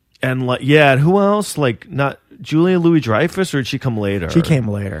 and like yeah, and who else? Like not Julia Louis-Dreyfus, or did she come later? She came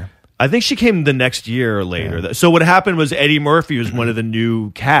later. I think she came the next year or later. So what happened was Eddie Murphy was one of the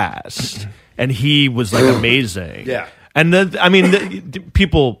new cast, and he was like amazing. Yeah. And then, I mean, the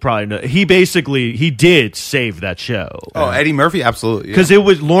people probably know he did save that show. Oh, Eddie Murphy, absolutely. Because it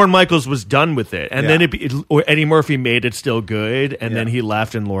was Lorne Michaels was done with it, and Yeah. then Eddie Murphy made it still good, and then he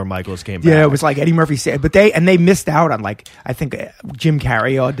left, and Lorne Michaels came back. Yeah, it was like Eddie Murphy said, but they missed out on like I think Jim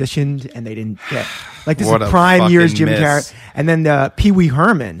Carrey auditioned and they didn't get like this What is a prime years fucking Jim miss. Carrey, and then Pee Wee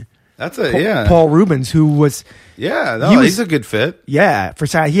Herman, That's a Paul Rubens, who was he's a good fit. for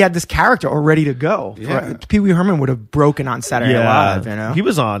Saturday he had this character all ready to go. Yeah. Pee Wee Herman would have broken on Saturday Night Live, you know. he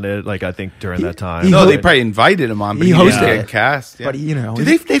was on it. Like I think during that time. he No, they hosted- probably invited him on, but He he didn't hosted get it. cast. Yeah. But, you know, Dude,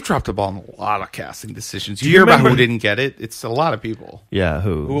 they've dropped the ball on a lot of casting decisions. You you hear about who remember- didn't get it? It's a lot of people. Yeah,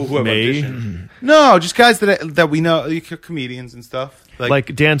 who have me? auditioned. No, just guys that we know, comedians and stuff.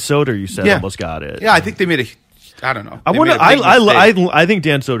 Like Dan Soder, you said Yeah. almost got it. Yeah, I think they made a. I don't know. I They wonder. made a big mistake. I think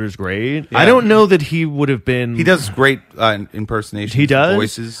Dan Soder's great. Yeah. I don't know that he would have been. He does great impersonations. He does.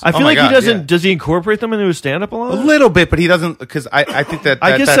 voices. I feel Oh my like God, he doesn't. yeah. Does he incorporate them into his stand-up a lot? A little bit, but he doesn't because I think that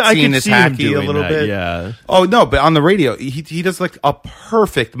I guess that I scene could is see him hacky doing a little that, bit. yeah. Oh no, but on the radio, he does like a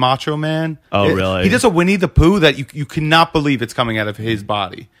perfect Macho Man. Oh, really? He does a Winnie the Pooh that you cannot believe it's coming out of his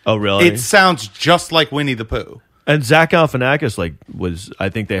body. Oh, really? It sounds just like Winnie the Pooh. And Zach Galifianakis was. I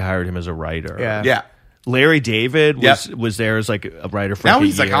think they hired him as a writer. Yeah. Yeah. Larry David Yep. was there as like a writer for Now like a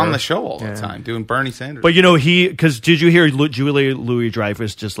he's like year. on the show all the time doing Bernie Sanders. But you know because did you hear Julia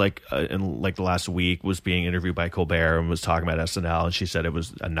Louis-Dreyfus just like in like the last week was being interviewed by Colbert and was talking about SNL and she said it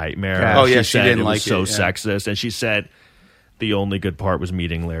was a nightmare. Yeah. Oh, yeah, she said didn't it like was so it, yeah. sexist and she said the only good part was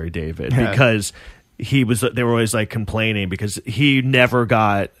meeting Larry David because they were always like complaining because he never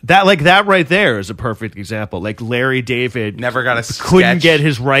got that. Like that right there is a perfect example. Like Larry David Never got a couldn't sketch. get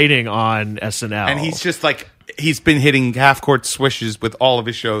his writing on SNL, and he's just like he's been hitting half court swishes with all of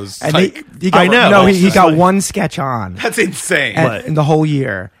his shows. and Like, he got, I know. No, It's he just got like- one sketch on. that's insane. In the whole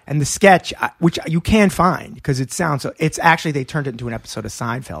year, and the sketch, which you can find because it sounds. It's actually they turned it into an episode of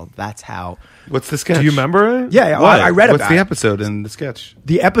Seinfeld. That's how. What's the sketch? Do you remember it? Yeah, What? I read What's about the it. episode in the sketch?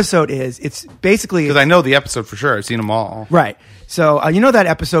 The episode it's basically Because I know the episode for sure. I've seen them all. right. So you know that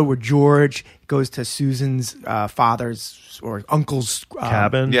episode where George goes to Susan's father's or uncle's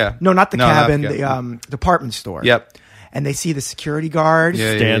Cabin? Yeah. No, not the No, not cabin. the The cabin. department store. Yep. And they see the security guard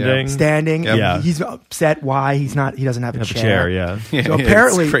Yeah, yeah, Standing. standing. Yep. and Yeah. He's upset why he doesn't have a Have a chair. chair, yeah. Yeah, So yeah,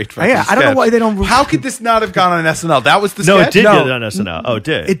 apparently, it's a great yeah, I don't know sketch. why they don't. How could this not have gone on SNL? That was the No, sketch? it did No. get on SNL. Oh, it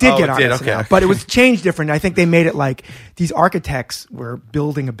did. It did Oh, get it on did, SNL, okay. but it was changed different. I think they made it like these architects were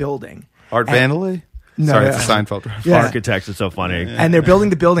building a building. Art And- Vandelay? No, Sorry, yeah. it's a Seinfeld reference. Yeah. Architects, it's so funny. And they're building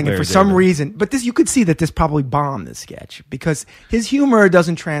the building, and Larry for some David. reason, but this you could see that this probably bombed this sketch because his humor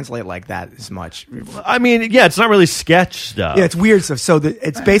doesn't translate like that as much. I mean, yeah, it's not really sketch stuff. Yeah, it's weird stuff. So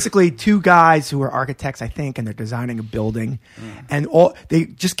it's basically two guys who are architects, I think, and they're designing a building, and they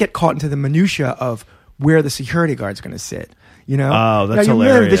just get caught into the minutia of where the security guard's going to sit. You know? Oh, that's now, you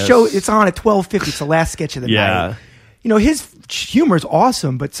remember the hilarious. show. It's on at 12:50. It's the last sketch of the Yeah. night. You know, his humor is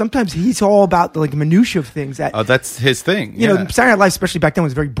awesome, but sometimes he's all about the like minutia of things that. Oh, that's his thing. You know, yeah. Saturday Night Live, especially back then,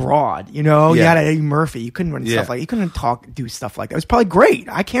 was very broad. You know, you Yeah. had Eddie Murphy. You couldn't run Yeah. stuff like you couldn't do stuff like that. It was probably great.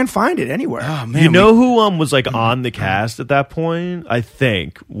 I can't find it anywhere. Oh, man. You know who was like on the cast at that point? I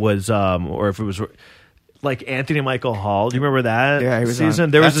think was or if it was like Anthony Michael Hall. Do you remember that Yeah, he was season?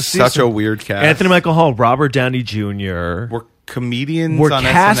 on. There was a That's season. such a weird cast. Anthony Michael Hall, Robert Downey Jr. Were comedians were on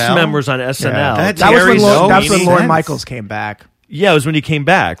cast SNL? members on SNL. That That was Jerry when Zoe that's when makes Lorne sense. Michaels came back. Yeah, it was when he came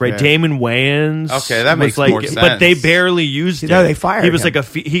back, right? Yeah. Damon Wayans. Okay, that was makes like, more But they sense. barely used him. No, they fired He was him.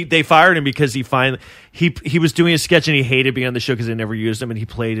 like they fired him because he was doing a sketch and he hated being on the show because they never used him, and he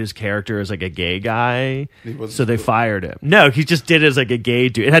played his character as like a gay guy. So they fired him. No, he just did it as like a gay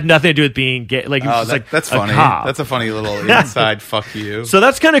dude. It had nothing to do with being gay. Like he was Oh, just like that's a funny. cop. That's a funny little inside fuck you. So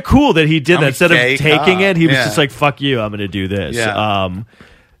that's kind of cool that he did I'm that. a Instead of gay taking cop. it, he was Yeah. just like, "Fuck you, I'm going to do this." Yeah.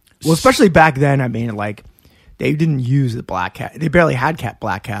 Well, especially back then, I mean, like they didn't use the black cast. They barely had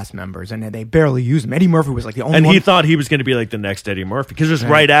black cast members, and they barely used them. Eddie Murphy was like the only and one. he thought he was going to be like the next Eddie Murphy because it was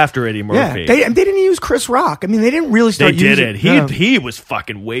right after Eddie yeah, Murphy. they didn't use Chris Rock. I mean, they didn't really They start did using it. yeah. He was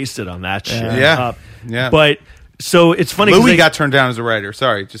fucking wasted on that shit. Yeah. Yeah. But so it's funny. 'cause Louis they- got turned down as a writer.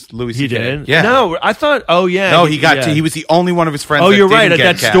 Sorry, just Louis He CK. did. Yeah. No, I thought. Oh yeah. No, he got yeah. to. He was the only one of his friends. Oh, that you're right. didn't At get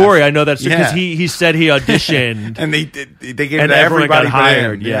that cast. story, I know that because Yeah. he said he auditioned and they gave and it to everyone everybody got but him.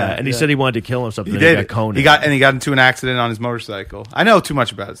 hired. Yeah, and he said he wanted to kill himself. He and did. Then he got Conan. He got into an accident on his motorcycle. I know too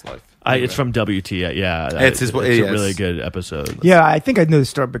much about his life. It's from WT. Yeah, It's it's his- a yes. really good episode. Yeah, I think I know the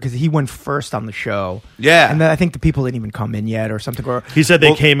story because he went first on the show. Yeah. and then I think the people didn't even come in yet or something. Or, He said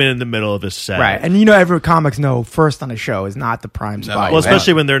they came in the middle of his set. right, and you know, every comics know first on a show is not the prime spot. Well,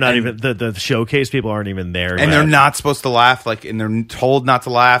 especially And- when they're not and- even the showcase people aren't even there, and yet. they're not supposed to laugh, like, and they're told not to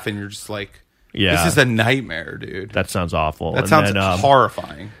laugh, and you're just like, Yeah. this is a nightmare, dude. That sounds awful. That And sounds then,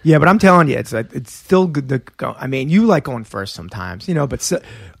 horrifying. Yeah, but I'm telling you, it's still good to go. I mean, you like going first sometimes, you know,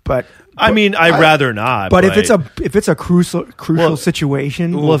 but I mean, I'd rather not. But if it's a crucial Well,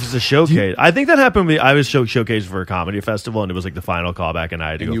 situation, well, if it's a showcase, I think that happened. I was showcased for a comedy festival, and it was like the final callback, and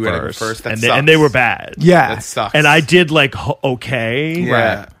I had to And go you had to go first. first? That and sucks. they were bad. yeah, That sucks. And I did like okay,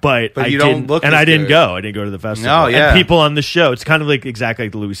 Yeah. but I you don't didn't, look and as I didn't good. go. I didn't go to the festival. No, yeah. And people on the show, it's kind of like exactly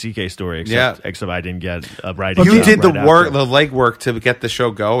like the Louis C.K. story, except Yeah. except I didn't get a writing. You job did the right work, after. the legwork to get the show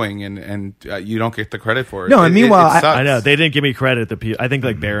going, and you don't get the credit for it. No, and meanwhile, sucks. I know they didn't give me credit. I think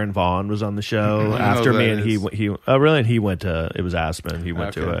like Baron Vaughn was on the show after who me, that and he really, and he went to it was Aspen. He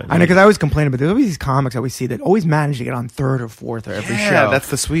went to Okay. it. I know because I always complain, but there's always these comics I always see that always manage to get on third or fourth or every Yeah, show. that's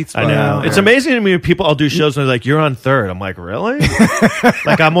the sweet spot. I know. Yeah. It's amazing to me when people, I'll do shows and they're like, you're on third. I'm like, really?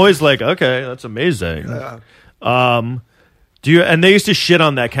 Like, I'm always like, okay, that's amazing. And they used to shit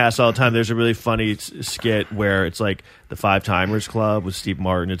on that cast all the time. There's a really funny skit where it's like the Five Timers Club with Steve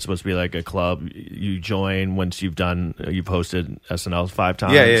Martin. It's supposed to be like a club you join once you've hosted SNL 5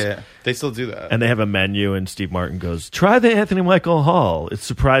 times. Yeah. They still do that. And they have a menu, and Steve Martin goes, "Try the Anthony Michael Hall. It's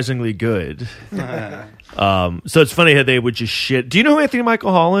surprisingly good." So it's funny how they would just shit. Do you know who Anthony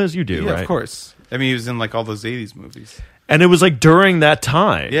Michael Hall is? You do, yeah, right? of course. I mean, he was in like all those '80s movies. And it was like during that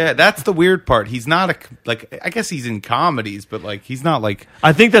time. Yeah, that's the weird part. He's not I guess he's in comedies, but like he's not like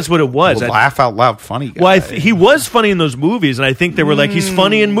I think that's what it was. a laugh out loud funny guy. Well, he was funny in those movies, and I think they were like, he's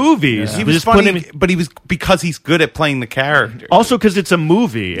funny in movies. He was Just funny, put him- but he was because he's good at playing the character. also because it's a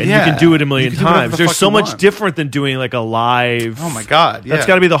movie, and Yeah. you can do it a You million can do whatever times. the There's fuck so you much want. different than doing like a live. Oh my God, yeah. That's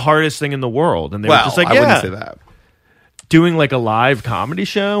got to be the hardest thing in the world. And they were well, just like, I yeah, wouldn't say that. doing like a live comedy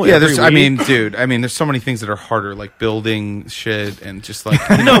show. Yeah, every there's. week. I mean, dude. I mean, there's so many things that are harder, like building shit and just like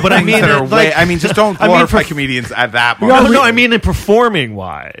No, but I things mean, that are like- I mean, just don't I mean, glorify comedians at that no, moment. I mean in performing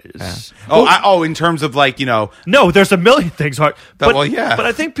wise. In terms of like No, there's a million things hard. But, well, yeah. but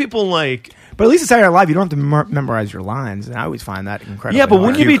I think people like. but at least it's Saturday Night Live. You don't have to memorize your lines, and I always find that incredible. Yeah, but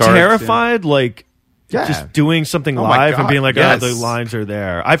wouldn't you be cards, terrified, like, Yeah. just doing something Oh my live and God, being like, yes. oh, the lines are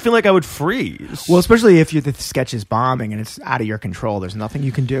there? I feel like I would freeze. Well, especially if the sketch is bombing and it's out of your control. There's nothing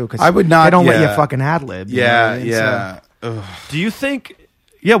you can do because I would not- They don't let you yeah. fucking ad lib. Yeah. Do you think?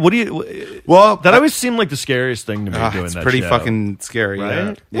 Yeah, what do you? Well, that always seemed like the scariest thing to me doing it's that. pretty show. fucking scary,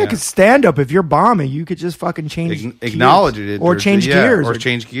 Right? Yeah, because stand up, if you're bombing, you could just fucking change, Acknowledge gears. it, or change gears, or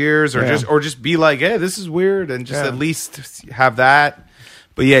change gears, or Yeah. just be like, hey, this is weird, and just Yeah. at least have that.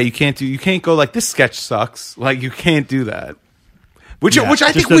 But yeah, you can't go like this sketch sucks. Like you can't do that. Which Yeah, I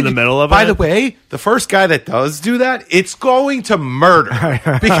just think in would, the middle of by it? the way, the first guy that does do that, it's going to murder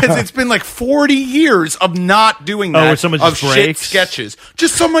because it's been like 40 years of not doing that. where someone of just shit breaks? sketches.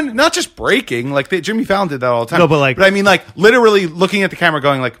 Just someone, not just breaking. Like Jimmy Fallon did that all the time. No, but like- I mean, like literally looking at the camera,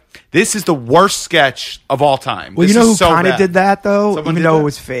 going like, "This is the worst sketch of all time." Well, This you know is who so kind of bad. did that though, Someone even did though that? it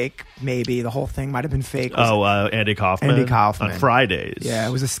was fake. Maybe the whole thing might have been fake. was- Andy Kaufman. Andy Kaufman on Fridays. Yeah,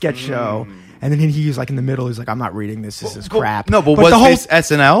 it was a sketch show, and then he was like in the middle. He's like, "I'm not reading this. This is crap." No, but the was whole this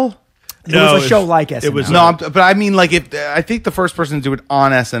SNL? it was a show like SNL. it was No, but I mean, like, if I think the first person to do it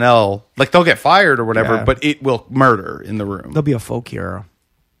on SNL, like, they'll get fired or whatever, Yeah. but it will murder in the room. There'll be a folk hero.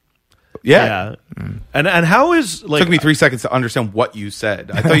 Yeah. Yeah. And how is like Took me 3 seconds to understand what you said.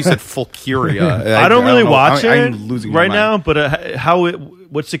 I thought you said Fulcuria. I don't really know. watch it I'm losing my right mind. now, but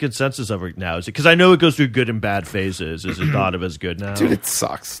what's the consensus of it now? Is it because I know it goes through good and bad phases? Is it thought of as good now? Dude, it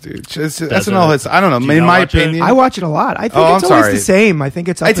sucks, dude. Does SNL it? has, I don't know, Do you in not my watch it? opinion. I watch it a lot. I think Oh, it's I'm always sorry. the same. I think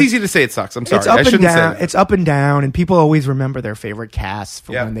it's up It's and- easy to say it sucks. I'm sorry. It's I up and shouldn't say down. that. It's up and down, and people always remember their favorite casts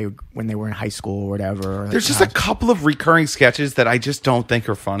from Yeah. when they were in high school or whatever. or There's like just a couple of recurring sketches that I just don't think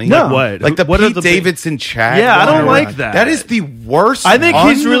are funny. No. Like what? Like the What are Pete the big- Davidson Chad. Yeah, I don't one. like that. That is the worst. I think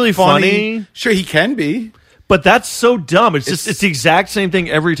he's really funny. Sure, he can be. But that's so dumb. It's the exact same thing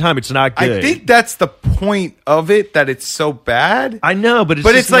every time. It's not good. I think that's the point of it, that it's so bad. I know, but it's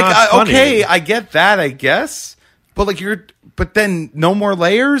but just it's like not funny. okay, I get that, I guess. But like but then no more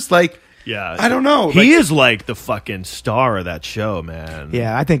layers. Like Yeah, I don't know. He Like, is like the fucking star of that show, man.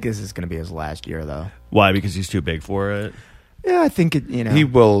 Yeah, I think this is going to be his last year, though. Why? Because he's too big for it. Yeah, I think it. You know, he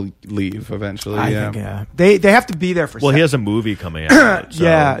will leave eventually. I yeah. think they have to be there for. Well, he has a movie coming out. So.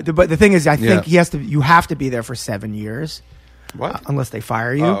 Yeah, but the thing is, I think Yeah. you have to be there for 7 years What? unless they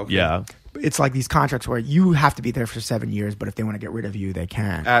fire you. Oh, okay. Yeah. it's like these contracts where you have to be there for 7 years, but if they want to get rid of you, they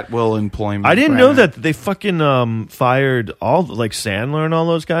can. At will employment. I didn't know that they fucking fired all like Sandler and all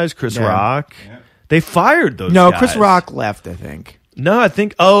those guys. Chris Yeah. Rock. They fired those. No, guys. Chris Rock left, I think. No, I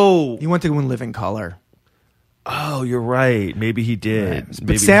think. Oh, He went to In Living Color. oh, you're right. Maybe he did. But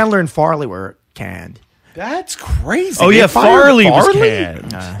Maybe. Sandler and Farley were canned. That's crazy. Oh They yeah, fired Farley was Farley?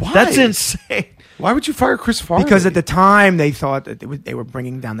 canned. Why? That's insane. Why would you fire Chris Farley? Because at the time, they thought that they were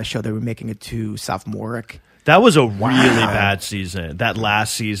bringing down the show. They were making it too sophomoric. That was a really bad season. That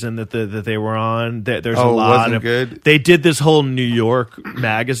last season that they were on. There's a Oh, it lot wasn't of good? They did this whole New York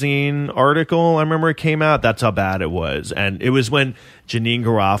Magazine article. I remember it came out. That's how bad it was. And it was when Janine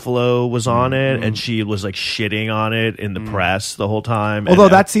Garofalo was on it, and she was like shitting on it in the press the whole time. Although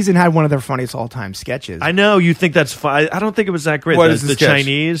And, that season had one of their funniest all-time sketches. I know you think that's fine. I don't think it was that great. What the is the the sketch?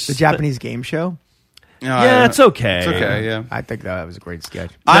 Chinese, the Japanese game show. Yeah, it's okay. It's okay, yeah. I think that was a great sketch.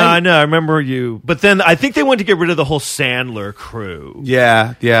 No, I know. I remember you. But then I think they wanted to get rid of the whole Sandler crew.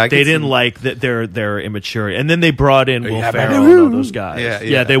 Yeah, yeah. I They could didn't see- like their immaturity, and then they brought in Will yeah, Ferrell but- and all those guys.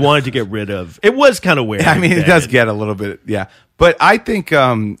 Yeah. They wanted to get rid of. It was kind of weird. I mean, it does get a little bit, yeah. But I think,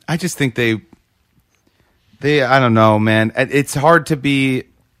 I just think they, I don't know, man. It's hard to be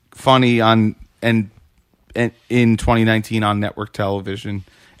funny on and in 2019 on network television.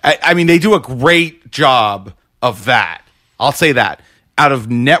 I mean, they do a great job of that. I'll say that. Out of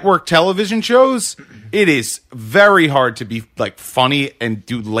network television shows, it is very hard to be like funny and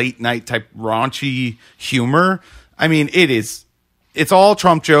do late night type raunchy humor. I mean, it's all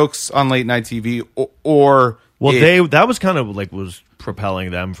Trump jokes on late night TV or that was kind of like was propelling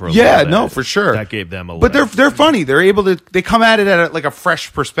them for a yeah, little bit. no, for sure. That gave them a But lift. they're funny. They're able to they come at it at like a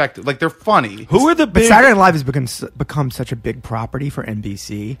fresh perspective. Like they're funny. Who are the But big Saturday Night Live has become such a big property for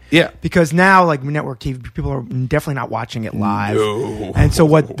NBC. Yeah. Because now, like network TV, people are definitely not watching it live. No. And so,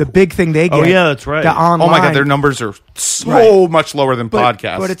 what the big thing they get? Oh, yeah, that's right. The online, Oh my god, their numbers are so Right. much lower than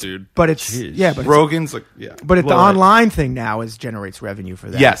podcasts, but it's, dude. But it's Jeez. yeah, but it's, Rogan's like yeah. but the Well, online thing now generates revenue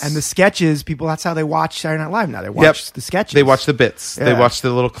for them. Yes. And the sketches, people, that's how they watch Saturday Night Live now. They watch Yep. the sketches. They watch the bits. They Yeah. watch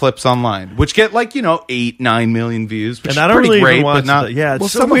the little clips online, which get like 8-9 million views. Which and is I don't pretty really great, even watch. but not. Yeah, it's Well,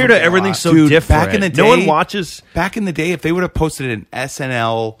 so some of weird them that get a everything's lot. so Dude, different. back in the no one day- watches. Back in the day, if they would have posted an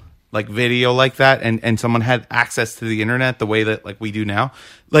SNL like video like that, and someone had access to the internet the way that like we do now,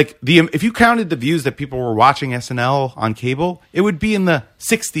 like if you counted the views that people were watching SNL on cable, it would be in the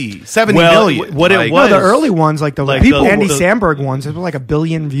 60, 70 Well, million. what it Like, was- No, the early ones, like the Like people, the- Andy the- Samberg ones, it was like 1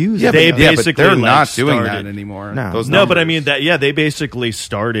 billion views. Yeah, They but, yeah, but basically, they're like, not doing started- that anymore. No. Those No, but I numbers. mean that. Yeah, they basically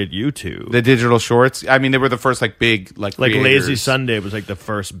started YouTube. the digital shorts. I mean, they were the first like big like Lazy creators. Sunday was like the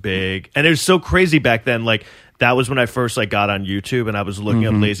first big, and it was so crazy back then. Like that was when I first like got on YouTube, and I was looking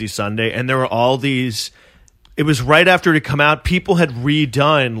Mm-hmm. up Lazy Sunday, and there were all these. It was right after it had come out. People had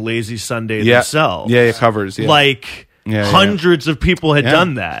redone Lazy Sunday Yeah, themselves. yeah, covers. Yeah. Like Yeah, yeah. hundreds of people had Yeah.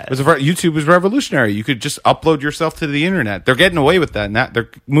 done that. It was YouTube was revolutionary. You could just upload yourself to the internet. They're getting away with that. Now they're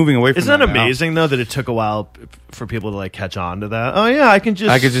moving away from. Isn't that now. amazing though that it took a while for people to like catch on to that? Oh yeah, I could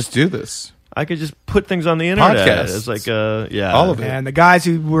just do this. I could just put things on the internet. Podcasts. It's like yeah, All of it. And the guys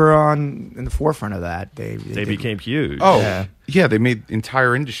who were in the forefront of that, they They became huge. Oh, Yeah. yeah. They made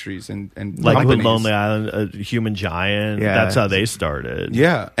entire industries and like with companies. Lonely Island, Human Giant. Yeah. That's how they started.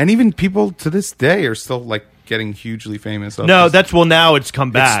 Yeah, and even people to this day are still like getting hugely famous. off No, this. that's now it's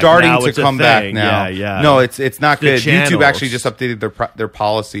come back. It's starting Now to it's a come back thing. now. Yeah, yeah. No, it's not The good. YouTube channels. actually just updated their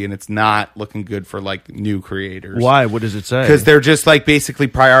policy, and it's not looking good for like new creators. Why? What does it say? Because they're just like basically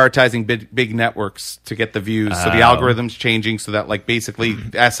prioritizing big networks to get the views. So the Oh. algorithm's changing so that like basically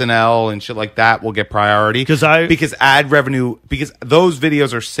SNL and shit like that will get priority. because ad revenue, because those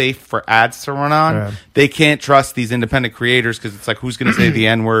videos are safe for ads to run on. Yeah. They can't trust these independent creators because it's like who's going to say the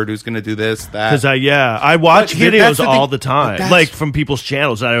N word, who's going to do this, that. Because I watch But here- that's videos the all thing. the time, But that's- like from people's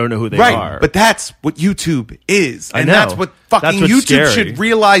channels. I don't know who they right, are. but that's what YouTube is, I and know. that's what fucking That's what's YouTube scary. should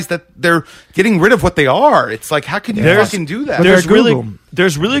realize, that they're getting rid of what they are. It's like, how can you fucking do that? There's They're really Google.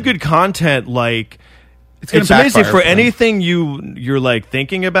 there's really good content. Like It's gonna it's amazing backfire for for them. anything you're like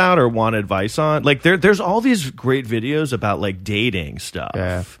thinking about or want advice on. Like there's all these great videos about like dating stuff.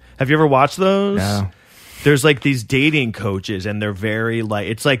 Yeah. Have you ever watched those? No. There's like these dating coaches, and they're very like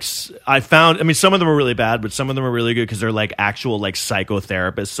it's like I mean, some of them are really bad, but some of them are really good because they're like actual like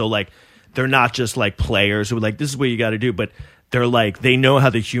psychotherapists. So like they're not just like players who are like this is what you got to do, but they're like they know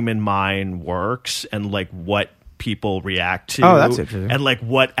how the human mind works and like what people react to. Oh, that's interesting. And like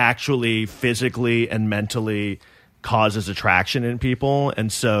what actually physically and mentally causes attraction in people.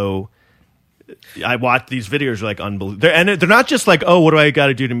 And so I watch these videos are like unbelievable, and they're not just like, oh, what do I got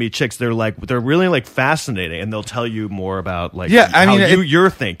to do to meet chicks? They're really like fascinating, and they'll tell you more about like how you're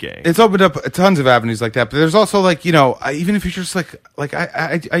thinking. It's opened up tons of avenues like that, but there's also like even if you're just like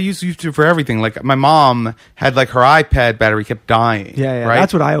I use YouTube for everything. Like my mom had like her iPad battery kept dying. Yeah, right?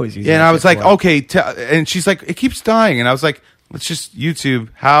 That's what I always use. Yeah, and I was like, for. okay, and she's like, it keeps dying, and I was like, let's just YouTube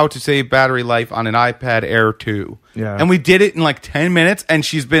how to save battery life on an iPad Air 2. Yeah. And we did it in like 10 minutes, and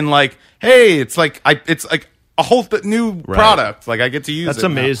she's been like, hey, it's like a whole new product. Like I get to use it. That's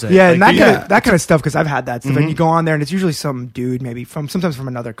amazing. Yeah, Like, and that kind of stuff, because I've had that stuff. And you go on there, and it's usually some dude, maybe sometimes from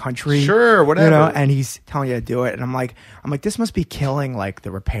another country. Sure, whatever. And he's telling you to do it. And I'm like, this must be killing like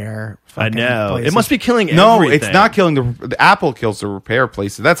the repair. I know. places. It must be killing No, everything. it's not killing the Apple kills the repair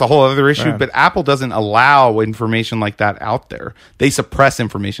places. That's a whole other issue. Right. But Apple doesn't allow information like that out there. They suppress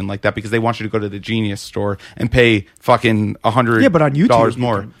information like that because they want you to go to the Genius store and pay fucking $100 but on YouTube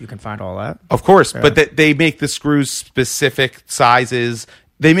more. you can find all that. Of course, but they make the screws specific sizes.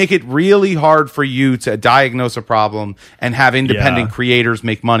 They make it really hard for you to diagnose a problem and have independent creators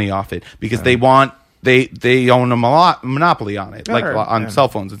make money off it because they want. They own a monopoly on it, like on cell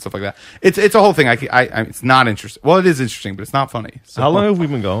phones and stuff like that. It's a whole thing. It's not interesting. Well, it is interesting, but it's not funny. So, How long have we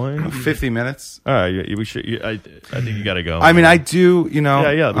been going? 50 minutes. All right, we should. I think you got to go. I mean, I do. Yeah,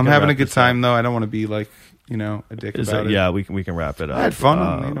 I'm we can having a wrap good this time though. I don't want to be like a dick about it. Yeah, we can wrap it up. I had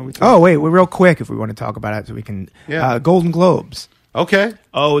fun. We Oh wait, real quick, if we want to talk about it, so we can. Yeah. Golden Globes. Okay.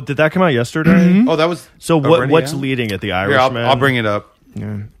 Oh, did that come out yesterday? Oh, that was. So already what's out? leading at the Here, Irishman? I'll bring it up.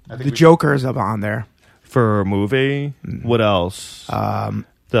 Yeah. The Joker is up on there. For a movie. What else?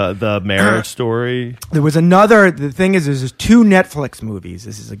 The Marriage Story. There was another. The thing is, there's 2 Netflix movies.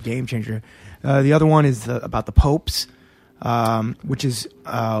 This is a game changer. The other one is about the popes, which is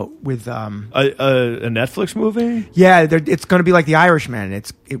with A Netflix movie? yeah. It's going to be like The Irishman.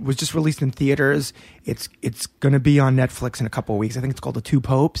 It was just released in theaters. It's going to be on Netflix in a couple of weeks. I think it's called The Two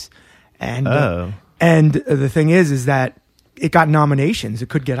Popes. And the thing is that it got nominations. It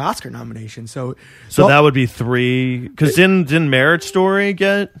could get Oscar nominations. So that would be 3. Because didn't Marriage Story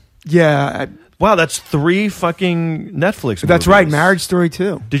get? yeah. Wow, that's 3 fucking Netflix. That's movies. right. Marriage Story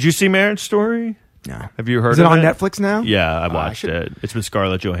too. Did you see Marriage Story? No. Have you heard Is of it on it? Netflix now? Yeah, I watched should- it. It's with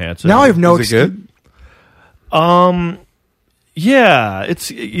Scarlett Johansson. Now I have no Is it excuse. good? Yeah,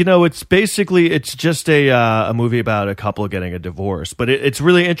 it's basically it's just a movie about a couple getting a divorce, but it's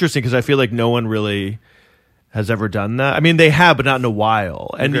really interesting because I feel like no one really has ever done that. I mean, they have, but not in a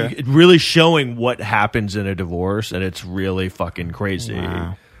while, and it really showing what happens in a divorce, and it's really fucking crazy,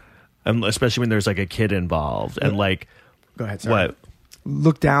 and especially when there's like a kid involved, and like Go ahead. Sorry. what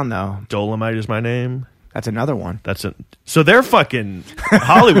Look down though. Dolomite is my name. That's another one. So they're fucking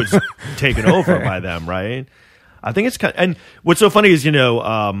Hollywood's taken over by them, right? I think it's kind and what's so funny is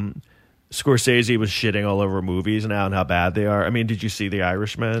Scorsese was shitting all over movies now and how bad they are. I mean, did you see The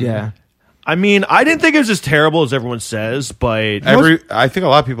Irishman? Yeah. I mean, I didn't think it was as terrible as everyone says, but I think a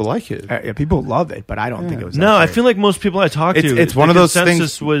lot of people like it. Yeah, people love it, but I don't think it was. no, that I great. feel like most people I talk to, It's one of those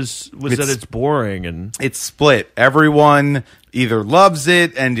consensus things- was that it's boring and It's split. Everyone either loves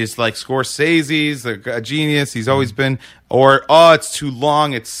it and just like Scorsese's a genius. He's always been, or it's too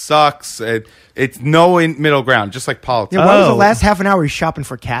long. It sucks. It's no middle ground, just like politics. Yeah, why was the Oh. last half an hour he's shopping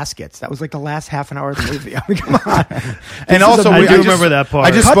for caskets? That was like the last half an hour of the movie. I mean, come on. And also, I do remember that part.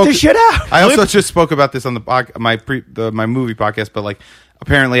 I just Cut spoke, the shit out. I also just spoke about this on the my movie podcast, but like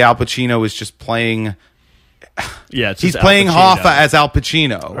apparently Al Pacino is just playing. yeah, it's He's just Al playing Pacino. Hoffa as Al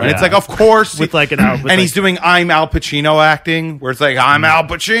Pacino, and it's Yeah. like, of course, With like an Al- with and he's like- doing "I'm Al Pacino" acting, where it's like I'm Al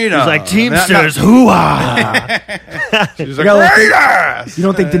Pacino. He's like No, Teamsters, no. hoo-ah. She's like, You gotta "Great ass!" You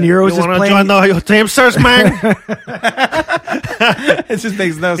don't think De Niro's You just want to playing? join the Teamsters, man? It just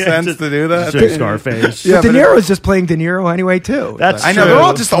makes no sense to do that. Just Scarface. Yeah, But De but Niro's just playing De Niro anyway too. That's I know true. they're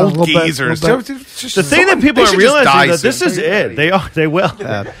all just A old little bit, geezers. little bit. The thing that people are realizing is that this is it. They will.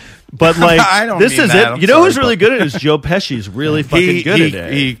 But like I don't this mean is that. it. I'm You know who's sorry, really but- good at it is Joe Pesci's really fucking good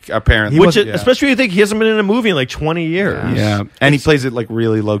at it. He apparently, Which is, yeah. especially when you think he hasn't been in a movie in like 20 years. yeah, and he plays it like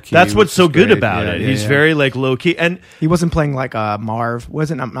really low key. That's what's which so is good great. about Yeah, it. yeah, He's yeah. very like low key. And He wasn't playing like Marv.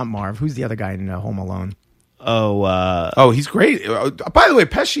 Wasn't not Marv. Who's the other guy in Home Alone? Oh, he's great. By the way,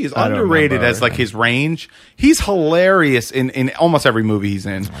 Pesci is I don't underrated remember. as like his range. He's hilarious in almost every movie he's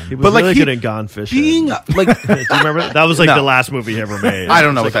in. he was really good in Gone Fishing. Being like, Do you remember that? That was like No. the last movie he ever made. I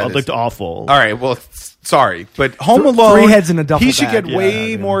don't know It's what like, that it looked is. awful. all right, well, sorry, but Home Three Alone, heads in a duffel he should bag. get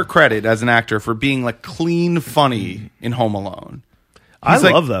way Yeah. more credit as an actor for being like clean funny in Home Alone. I He's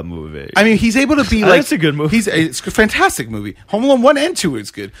like- love that movie. I mean, he's able to be I like think it's a good movie. It's a fantastic movie. Home Alone 1 and 2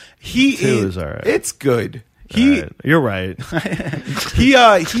 is good. 2 is all right. It's good. You're right.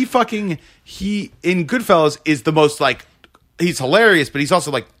 He in Goodfellas is the most like, he's hilarious, but he's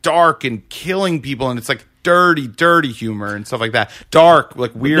also like dark and killing people, and it's like dirty humor and stuff like that. Dark,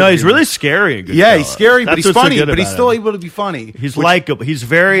 like weird. No, he's humor. really scary. In Goodfellas. Yeah, he's scary, but That's he's what's so funny. good But he's about still him. able to be funny. He's likable. He's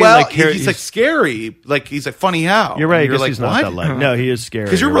very well, like he's like scary. Like he's like funny how. You're right. And I guess like, he's not that like. No, he is scary.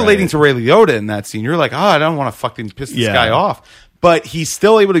 Because you're relating to Ray Liotta in that scene. You're like, oh, I don't want to fucking piss this Yeah. guy off. But he's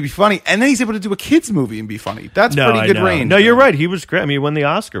still able to be funny, and then he's able to do a kids movie and be funny. That's No, pretty good I know. range. No, you're right. He was great. I mean, he won the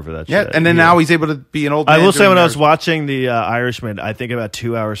Oscar for that. Yeah, shit. and then now he's able to be an old man. I will say, doing when I was Irishman. watching the Irishman, I think about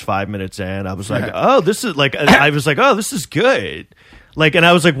 2 hours 5 minutes in, I was like, "Oh, this is like." I was like, "Oh, this is good." Like, and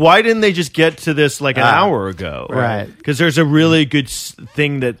I was like, "Why didn't they just get to this like an hour ago?" Right. Because there's a really good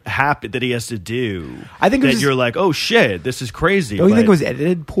thing that happened that he has to do. I think it that was- you're like, "Oh shit, this is crazy." Don't you think but- it was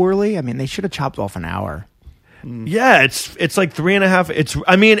edited poorly? I mean, they should have chopped off an hour. Yeah, it's like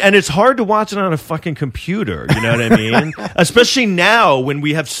 3.5. And it's hard to watch it on a fucking computer. You know what I mean? Especially now when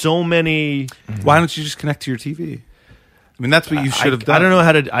we have so many. Why don't you just connect to your TV? I mean, that's what you should have done. I don't know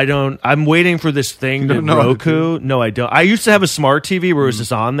how to. I'm waiting for this thing that don't know how to Roku. No, I don't. I used to have a smart TV where it was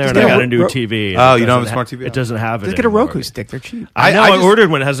just on there, and get I a got a new Ro- TV. Oh, you don't have a smart TV? It doesn't have it. Just get a anymore. Roku stick. They're cheap. I know. I I, just- ordered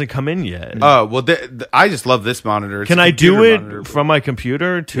one. It hasn't come in yet. Oh well, I just love this monitor. It's Can a I do computer it monitor. from my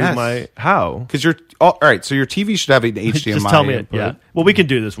computer to Yes. my how? Because you're all right. So your TV should have an HDMI. Just tell me. input. Yeah. Well, we can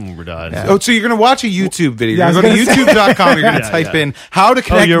do this when we're done. Oh, so you're going to watch a YouTube video. Yeah, I You're was going to go to gonna YouTube.com. You're going to Yeah, type yeah. in how to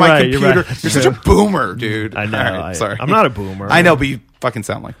connect you're my right, you're computer. right. You're such a boomer, dude. I know. All right, sorry. I'm not a boomer. I know, but you fucking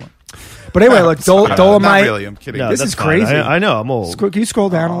sound like one. But anyway, look, Not Dolomite. really. I'm kidding. No, This that's is fine. crazy. I know. I'm old. Can you scroll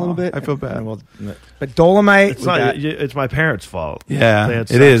down a little bit? I feel bad. Well, but Dolomite. It's we not. got It's my parents' fault. Yeah, They had it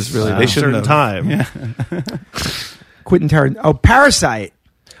sex is, really. at They a shouldn't certain have. time. Quentin Tarantino. Oh, Parasite.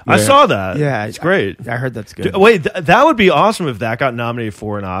 I saw that. Yeah, it's great. I heard that's good. Wait, that would be awesome if that got nominated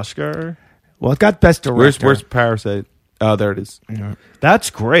for an Oscar. Well, it got best director. Where's Parasite? Oh, there it is.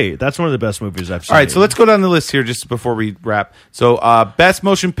 That's great. That's one of the best movies I've seen. All right, so let's go down the list here just before we wrap. So, best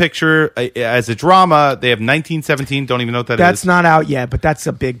motion picture as a drama, they have 1917. Don't even know what that is. That's not out yet, but that's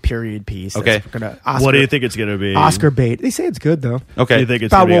a big period piece. Okay. That's gonna Oscar, What do you think it's going to be? Oscar bait. They say it's good though. Okay. Do you think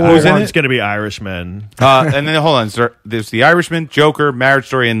it's About going to be? World War Who's in One. It's going to be Irishman. And then hold on. There's The Irishman, Joker, Marriage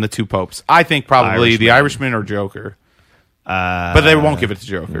Story, and The Two Popes. I think probably The Irishman or Joker. But they won't give it to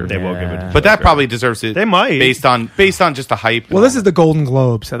Joker. They won't give it. To But that Joker. probably deserves it. They might. based on just the hype. Well, this is the Golden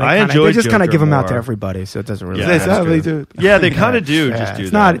Globes, so I they enjoyed just kind of Joker give them out to more. everybody, so it doesn't really. Yeah, That's that's how they true. do it. Yeah, they kind of do. Yeah, Just do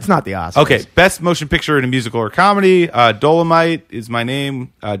it's that. not. It's not the Oscars. Okay, best motion picture in a musical or comedy. Dolomite is My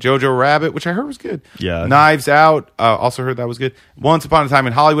Name. Jojo Rabbit, which I heard was good. Yeah. Knives Out. Also heard that was good. Once Upon a Time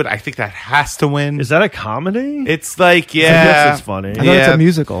in Hollywood. I think that has to win. Is that a comedy? It's like I yeah, guess it's funny. I thought it's Yeah. a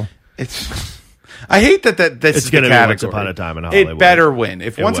musical. It's. I hate that this It's is gonna the be category. Once Upon a Time in It Hollywood. better win.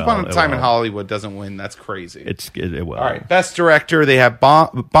 If It Once will, Upon a it Time in will. Hollywood doesn't win, that's crazy. It will. All right, best director. They have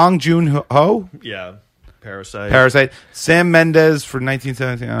Bong Joon-ho, Yeah. Parasite. Parasite. Sam Mendes for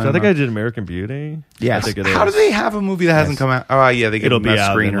 1917. So I think I did American Beauty. Yes. I think it How do is. they have a movie that hasn't come out? Oh, yeah, they give It'll them be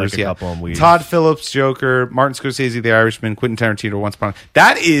out out in, screeners. like, a yeah. couple of weeks. Todd Phillips, Joker, Martin Scorsese, The Irishman, Quentin Tarantino, Once Upon a Time.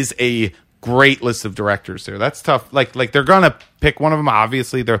 That is a great list of directors there. That's tough. Like they're gonna pick one of them.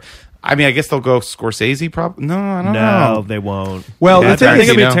 Obviously, I guess they'll go Scorsese. Probably. No, I don't No, know. they won't. Well, Yeah, the thing I think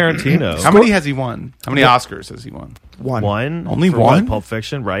is, it'll be Tarantino. How many has he won? How many Oscars has he won? one. Only For one? what, Pulp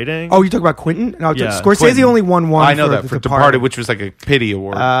Fiction writing. Oh, you talk about Quentin? No, Yeah, Scorsese Quentin. only won one. I know that The for Departed, which was like a pity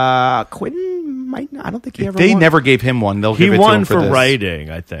award. Quentin might. Not, I don't think he if ever. they won. never gave him one, they'll he give it to won him for this. writing.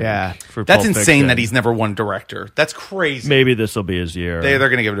 I think. Yeah. For That's Pulp insane Fiction. that he's never won director. That's crazy. Maybe this will be his year. They're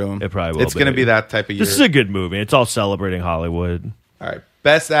going to give it to him. It probably will It's going to be that type of year. This is a good movie. It's all celebrating Hollywood. All right.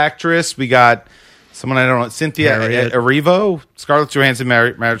 Best actress, we got someone I don't know, Cynthia Harriet. Erivo, Scarlett Johansson,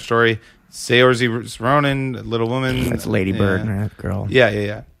 Marriage Story, Saoirse Ronan, Little Woman. That's Lady Bird, Yeah. that girl.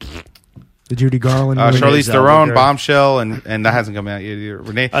 Yeah. The Judy Garland. movie. Charlize Zelda Theron, girl. Bombshell, and that hasn't come out yet either.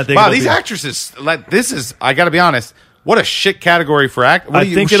 Renee. I think Wow, it'll these be- actresses, like, this is, I got to be honest, what a shit category for act. What I do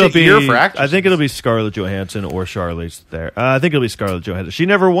you, think shit it'll be. year for actresses. I think it'll be Scarlett Johansson or Charlize there. I think it'll be Scarlett Johansson. She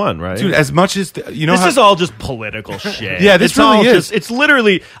never won, right? Dude, as much as, you know this how. is all just political shit. Yeah, this it's all really is. Just, it's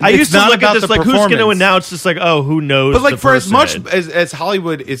literally. I It's used to not look at about this the like who's going to performance. announce this? Like, oh, who knows? But like the for as person? much as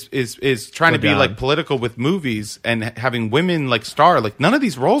Hollywood is trying to Go be down. like political with movies and having women like star, like none of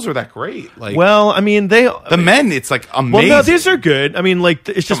these roles are that great. Like Well, I mean, they. the men, it's like Well, amazing. no, these are good. I mean, like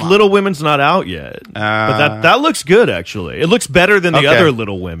it's just Little Women's not out yet, but that looks good actually. It looks better than the Okay. other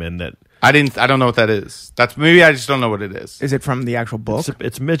Little Women. That I don't know what that is. That's maybe I just don't know what it is. Is it from the actual book?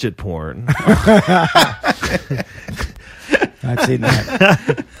 it's midget porn. I've seen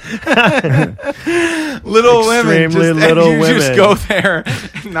that. Little Women. Extremely Just, Little and you Women. just go there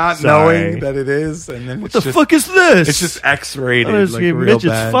not Sorry. knowing that it is, and then What the fuck is this? It's just X-rated, There's like real midgets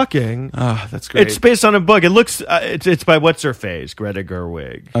bad. fucking. Oh, that's great. It's based on a book. It looks. It's by what's her face, Greta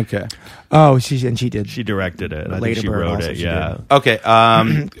Gerwig. okay. Oh, she did. She directed it. I think Lady she Bird wrote also it. she Yeah. Okay.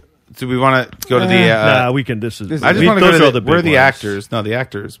 Do we want to go to the? Nah, we can. This is. I just want to go those to are the. big Where are the ones. actors? No, the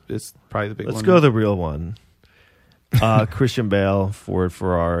actors is probably the big one. Let's go to the real one. Christian Bale, Ford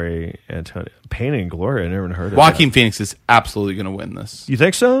Ferrari, Antonio Pain and Glory. I never even heard of Joaquin Phoenix is absolutely going to win this. You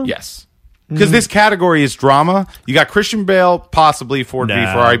think so? Yes. Because this category is drama. You got Christian Bale, possibly Ford v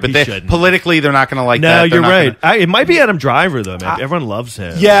No, Ferrari, but he they, shouldn't. politically they're not going to like No, that. They're you're not right. gonna- It might be Adam Driver though, man. Everyone loves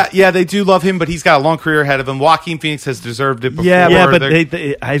him. Yeah, they do love him, but he's got a long career ahead of him. Joaquin Phoenix has deserved it before. yeah, but They're-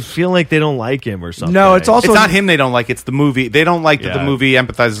 they, I feel like they don't like him or something. No, it's also it's not him they don't like. It's the movie. They don't like that the Yeah. movie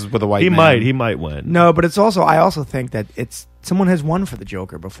empathizes with a white He man. might win. No, but it's also. I also think that it's someone has won for the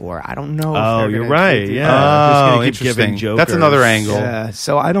Joker before. I don't know. if Oh, they're you're gonna right. do Yeah, that. just gonna keep interesting. giving Jokers. That's another angle. Yeah,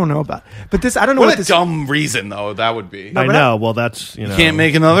 so I don't know about. But this, I don't know What what a this. dumb reason, though. That would be. I know. Well, that's you know. Can't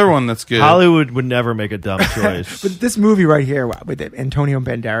make another one that's good. Hollywood would never make a dumb choice. But this movie right here with Antonio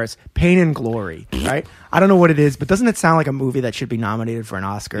Banderas, Pain and Glory, right? I don't know what it is, but doesn't it sound like a movie that should be nominated for an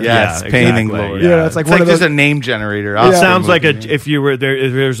Oscar? Yes, Yeah, Pain and exactly. Glory. Yeah, it's like one of just those- a name generator. It Oscar sounds like movie. if you were there.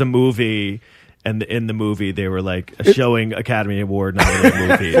 If there's a movie. And in the movie, they were like showing Academy Award nominated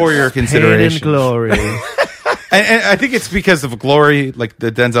movies For your consideration. Pain and Glory. And I think it's because of Glory, like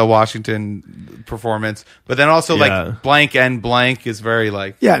the Denzel Washington performance, but then also Yeah. like Blank and Blank is very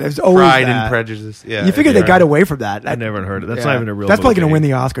like Yeah, there's always Pride that. and Prejudice. Yeah, You figure they yeah. got away from that. I never heard it. That's Yeah. not even a real. That's probably going to movie. win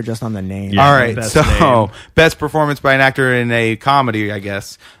the Oscar just on the name. Yeah. All right, Best so name. best performance by an actor in a comedy, I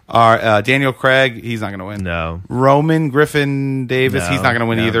guess, are Daniel Craig. He's not going to win. No. Roman Griffin Davis. No, He's not going to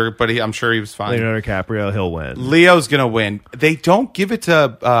win no. either, but I'm sure he was fine. Leonardo DiCaprio, he'll win. Leo's going to win. They don't give it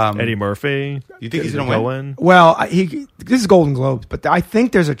to Eddie Murphy. You think he's Is it going to win? Well, this is Golden Globes, but I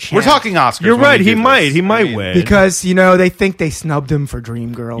think there's a chance. We're talking Oscars. You're when right. we He do might. this. He might I mean, win because they think they snubbed him for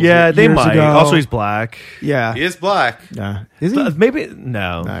Dreamgirls. Yeah, they years might. ago. Also, he's black. Yeah. He is black. Yeah. Is he? Maybe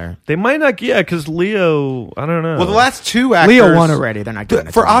no. No. They might not. Yeah, because Leo. I don't know. Well, the last two actors. Leo won already. They're not giving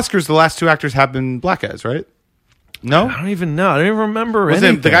it For to him. Oscars, the last two actors have been black guys, right? No? I don't even know. I don't even remember. Was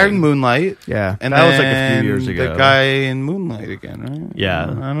anything. it the guy in Moonlight? Yeah. And That was like a then few years ago. The guy in Moonlight again, right? Yeah. I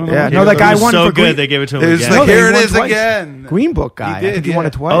don't know. Yeah, He no, was- that guy It was won so for good. Green- They gave it to him It was again. like, they here it won is twice. again. Green Book guy. He did, I think he won yeah.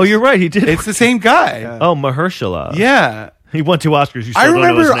 it twice. Oh, you're right. He did. It's the same guy. Oh, Mahershala. Yeah. He won 2 Oscars. You still I don't know his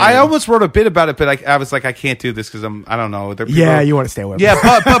remember name. I almost wrote a bit about it, but I was like, I can't do this because I don't know. There are Yeah, people- you want to stay away. from Yeah,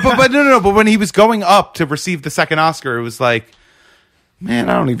 it. but no. But when he was going up to receive the second Oscar, it was like, man,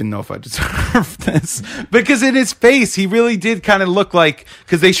 I don't even know if I deserve this. Because in his face, he really did kind of look like,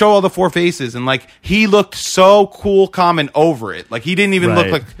 because they show all the 4 faces, and like, he looked so cool, calm, and over it. Like, he didn't even look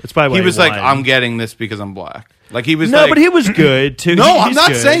Right. like, That's probably why he he was like, won. I'm getting this because I'm black. Like, he was No, like, but he was good too. no, I'm He's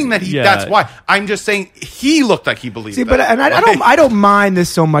not good. saying that Yeah. that's why. I'm just saying he looked like he believed See, that. but and Like- I don't mind this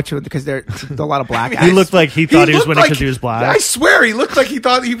so much because there's a lot of black guys. He looked like he thought he was looked winning because like- he was black. I swear, he looked like he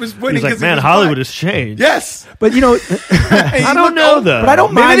thought he was winning. He's like, 'cause he man, was Hollywood black." has changed. Yes, But I don't know though. But I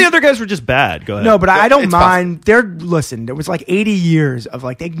don't Maybe mind- the other guys were just bad. Go ahead. No, but I don't It's mind. Listen, there was like 80 years of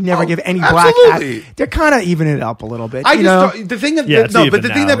like they never Oh, give any black. absolutely. They're kind of evening it up a little bit. I you just know? don't, the thing that Yeah, it's no, even but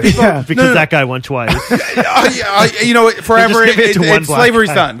the thing now. that people Yeah. because no, that guy won twice. you know, forever Just give it to one it's black slavery's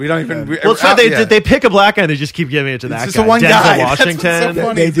guy. done. We don't even. Well, it's not, they pick a black guy and they just keep giving it to that just guy. the one Denzel guy. That's what's so Washington.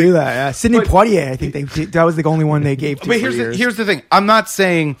 funny. They do that. Yeah. Sidney But- Poitier, I think that was the only one they gave to. But for years. here's the thing. I'm not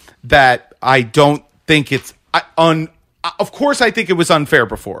saying that I don't think it's Of course, I think it was unfair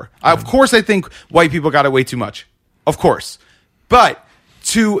before. Of course, I think white people got away too much. Of course, but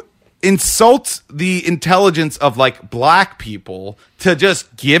to insult the intelligence of like black people to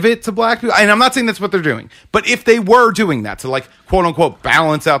just give it to black people, and I'm not saying that's what they're doing, but if they were doing that to like quote unquote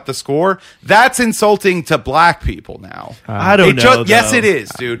balance out the score, that's insulting to black people now. I don't know. Yes, though. it is,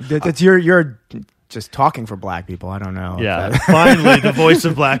 dude. That's you're just talking for black people. I don't know. Yeah, finally, the voice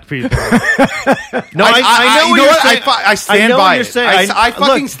of black people. No, I know you what know you're what? saying. I stand know by what you're it. saying. I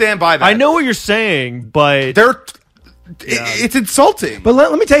fucking look, stand by that. I know what you're saying, but It's insulting. But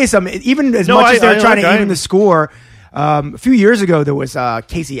let me tell you something. Even as No, much as they're trying to like, even the score, a few years ago there was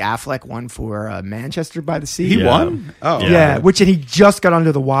Casey Affleck won for Manchester by the Sea. He Yeah. won? Oh. Yeah, which he just got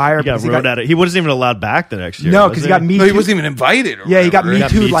under the wire. he got because wrote out. He wasn't even allowed back the next year. No, was because he got me. No, he Too. wasn't even invited. Or Yeah, he got whatever. Me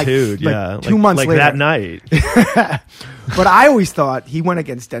Got Too Me like, Too'd, like yeah, 2 months like later. that night. But I always thought he went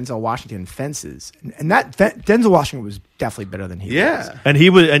against Denzel Washington in Fences, and that Denzel Washington was definitely better than he was. Yeah. And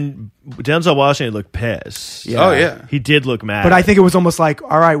Denzel Washington looked pissed. Yeah. Oh, yeah. He did look mad. But I think it was almost like,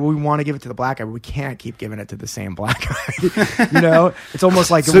 all right, well, we want to give it to the black guy, but we can't keep giving it to the same black guy. You know, it's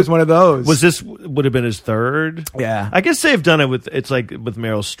almost like it was one of those. would have been his third? Yeah. I guess they've done it with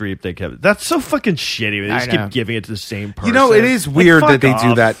Meryl Streep. They kept that's so fucking shitty. They just I know. keep giving it to the same person. You know, it is Like, weird fuck that they do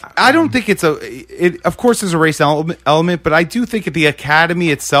off. that. I don't think it's of course there's a race element, but I do think the Academy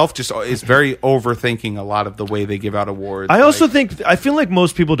itself just is very overthinking a lot of the way they give out awards. I also I feel like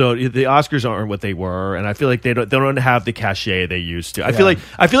most people don't. The Oscars aren't what they were, and I feel like they don't have the cachet they used to. I feel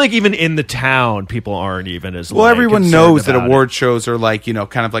like even in the town, people aren't even as well. like, Everyone concerned knows that about award it. shows are like, you know,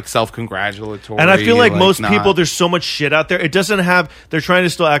 kind of like self-congratulatory. And I feel like most not- people, there's so much shit out there. It doesn't have. They're trying to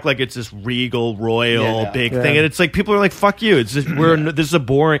still act like it's this regal, royal, big thing, and it's like people are like, "Fuck you!" It's just, this is a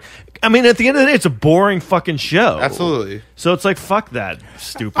boring. I mean, at the end of the day, it's a boring fucking show. Absolutely. So it's like, fuck that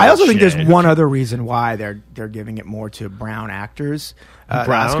stupid. I also think shit. there's one other reason why they're giving it more to brown actors. the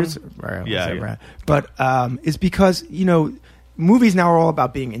Brown? Oscars. Right, Yeah, yeah. Brown. But it's because, you know, movies now are all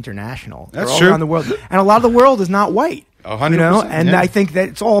about being international. They're That's all true. around the world. And a lot of the world is not white. 100%, You know, and yeah. I think that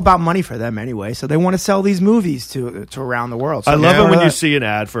it's all about money for them anyway. So they want to sell these movies to around the world. So I love yeah. it when you see an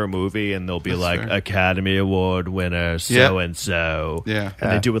ad for a movie and they'll be like fair. Academy Award winner so and so. Yeah.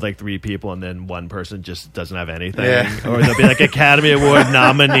 And they do it with like 3 people and then one person just doesn't have anything. Yeah. Or they'll be like Academy Award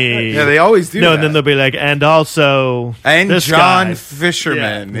nominee. Yeah, they always do No, that. and then they'll be like, and also And this John guy.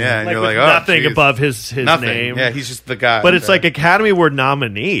 Fisherman. Yeah, and you're with like, oh, nothing geez. above his Nothing. name. Yeah, he's just the guy. But it's like Academy Award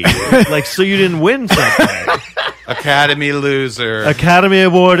nominee. Like, so you didn't win something. Academy loser. Academy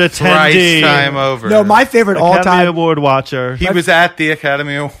Award Thrice attendee. time over. No, my favorite all Academy time. Award watcher. He was at the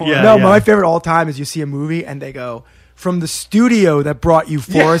Academy Award. Yeah. No, my favorite all time is you see a movie and they go, from the studio that brought you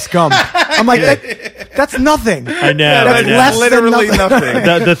Forrest Gump. I'm like, that's nothing. I know. That's I know. less Literally than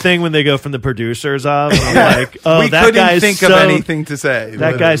nothing. the thing when they go from the producers of, and I'm like, oh, we that couldn't guy's think so, of anything to say.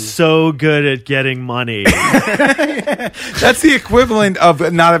 That guy's so good at getting money. That's the equivalent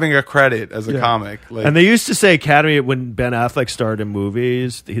of not having a credit as a comic. Like, And they used to say Academy when Ben Affleck starred in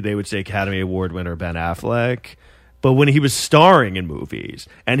movies. They would say Academy Award winner Ben Affleck. But when he was starring in movies,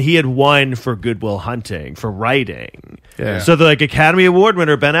 and he had won for Good Will Hunting for writing, so they're like Academy Award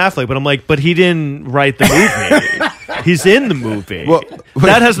winner Ben Affleck. But I'm like, but he didn't write the movie. He's in the movie. Well,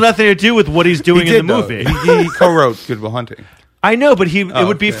 that has nothing to do with what he's doing he in the did, movie. though. He co-wrote Good Will Hunting. I know, but it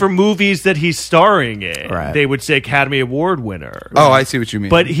would be okay. for movies that he's starring in. Right. They would say Academy Award winner. Oh, I see what you mean.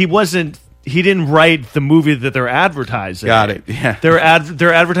 But he wasn't. He didn't write the movie that they're advertising. Got it, yeah. They're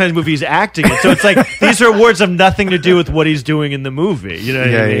advertising movies acting it. So it's like these are awards have nothing to do with what he's doing in the movie. You know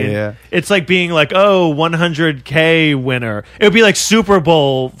what I mean? Yeah. It's like being like, oh, 100K winner. It would be like Super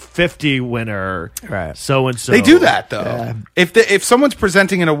Bowl 50 winner. Right. So and so. They do that though. If someone's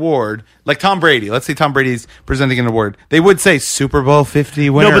presenting an award, like Tom Brady, let's say Tom Brady's presenting an award, they would say Super Bowl 50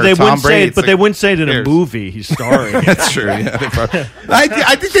 winner. No, but they Tom wouldn't Brady. say it. It's But like, they wouldn't say it in a cares? movie he's starring in. That's true. Yeah, they probably,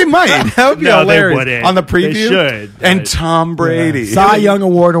 I think they might. That would be No, they hilarious wouldn't. on the They preview. should, And but- Tom Brady. Cy Young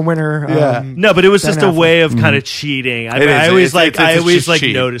Award winner. Yeah. No, but it was Ben just a Affleck. way of kind of cheating. It is. I always It's just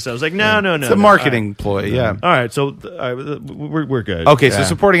cheat. noticed. I was like, no. It's a marketing ploy. Yeah. All right, so we're good. Okay, so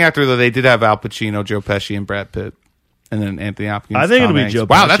supporting actor though, they did have Al Pacino, Joe Pesci, and Brad Pitt, and then Anthony Hopkins. I think Tom it'll be Hanks. Joe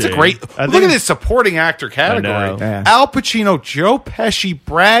Wow, that's a Pesci. great. I Look think- at this supporting actor category: I know. Yeah. Al Pacino, Joe Pesci,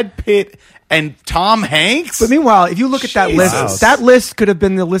 Brad Pitt, and Tom Hanks. But meanwhile, if you look at that Jesus. list, that list could have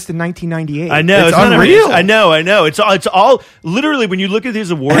been the list in 1998. I know It's not unreal. I know. It's all literally when you look at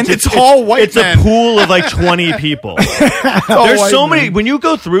these awards, And it's all white It's men. a pool of like 20 people. There's so many. When you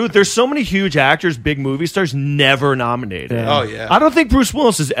go through, there's so many huge actors, big movie stars, never nominated. Oh, yeah. I don't think Bruce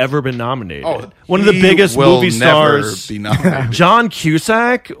Willis has ever been nominated. Oh, one of the he biggest will movie never stars. be nominated. John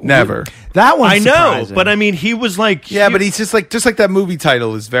Cusack, Never. That one's I know, surprising. but I mean, he was like, Yeah, but he's just like that movie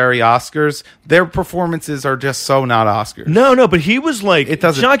title is very Oscars. Their performances are just so not Oscars. no, but he was like, It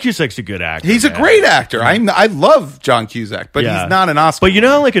doesn't- John Cusack's a good actor. He's a man. great actor. I love John Cusack, but Yeah. he's not an Oscar. But you know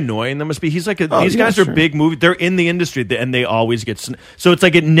how like annoying that must be. He's like these yeah, guys are sure. big movie. They're in the industry and they always get so it's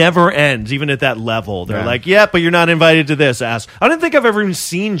like it never ends. Even at that level, they're Yeah. like, yeah, but you're not invited to this. I don't think I've ever even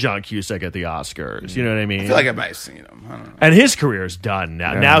seen John Cusack at the Oscars. You know what I mean? I feel like I might have seen him. I don't know. And his career is done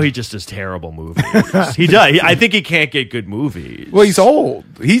now. Now he just does terrible movies. He does. I think he can't get good movies. Well, he's old.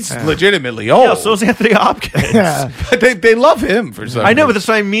 He's legitimately old. Yeah, so is Anthony Hopkins. But they love him for some I know, but reason. that's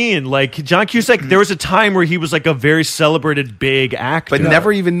what I mean. Like John Cusack, there was a time where he was like a very celebrated big actor, But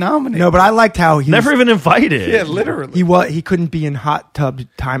never even nominated. no, but I liked how he never was, even invited. Yeah, literally. he couldn't be in Hot Tub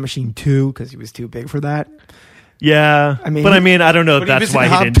Time Machine 2 because he was too big for that. Yeah, I mean, but I mean, I don't know if But that's was why in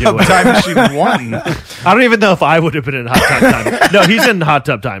he Hot didn't do Tub it. Time Machine 1. I don't even know if I would have been in Hot Tub Time. No, he's in Hot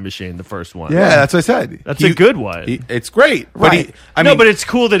Tub Time Machine, the first one. Yeah, that's what I said. That's a good one. It's great. But Right. I no, mean, but it's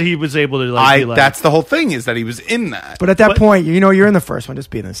cool that he was able to like. Be like that's the whole thing is that he was in that. But at that point, you know, you're in the first one.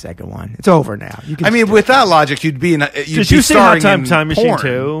 Just be in the second one. It's over now. You can I mean, with that logic, you'd be in. You'd Did be you see Hot starring in Time Machine porn.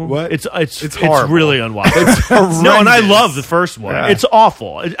 too? What? It's horrible. really unwatchable. No, and I horrendous. love the first one. Yeah. It's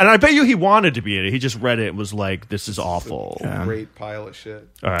awful, and I bet you he wanted to be in it. He just read it and was like, "This is awful." Great pile of shit.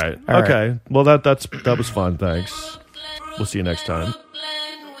 All right. All right. Okay. Well, that was fun. Thanks. We'll see you next time.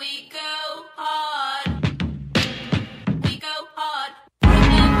 Brooklyn, we go hard. We go hard.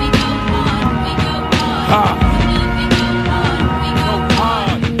 Brooklyn, we go hard. We go hard. Brooklyn, we go hard. We go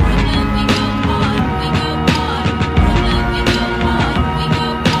hard. Brooklyn, we go hard. We go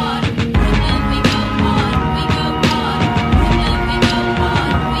hard. Brooklyn, we go hard. We go hard. Brooklyn, we go hard. We go hard. Brooklyn, we go hard.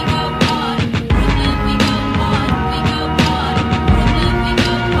 We go hard. Brooklyn, we go hard. We go hard. Brooklyn, we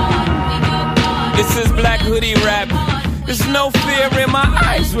go hard. We go hard. This is Black Hoodie Rap. There's no fear in my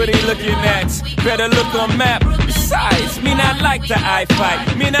eyes, what he looking at? Better look on map. Besides, me not like the eye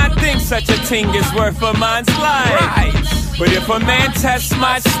fight. Me not think such a thing is worth a man's life. Right. But if a man tests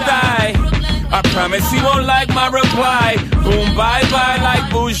my style, I promise he won't like my reply. Boom, bye-bye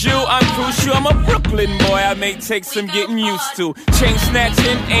like Boujou. I'm crucial, I'm a Brooklyn boy. I may take some getting used to. Chain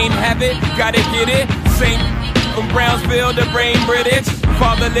snatching, ain't habit, gotta get it. Same from Brownsville to Brain British.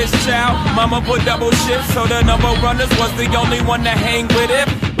 Fatherless child, mama put double shifts, so the number runners was the only one to hang with it.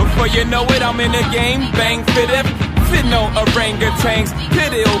 Before you know it, I'm in the game, bang fit it. Fit no orangutans,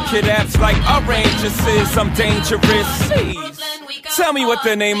 pit ill kid apps like oranges. I'm dangerous. Jeez. Tell me what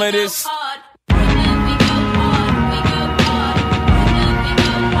the name of this.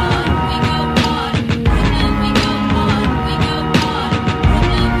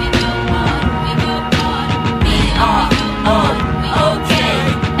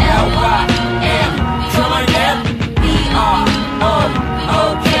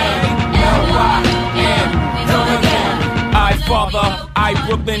 I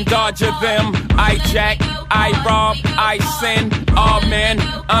Brooklyn Dodger them. I jack, I rob, I sin. Oh man,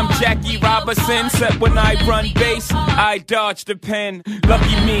 I'm Jackie Robinson. Except when I run base, I dodge the pen.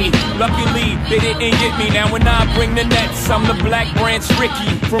 Lucky me, luckily they didn't get me. Now when I bring the nets, I'm the Black Branch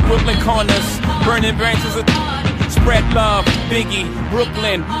Ricky from Brooklyn Corners. Burning branches of spread love, Biggie,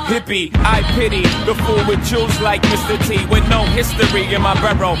 Brooklyn, hippie. I pity the fool with jewels like Mr. T. With no history in my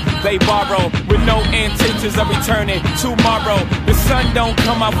barrel, they borrow. With no intentions of returning tomorrow. The sun don't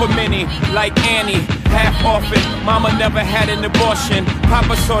come out for many, like Annie. Half orphan, mama never had an abortion.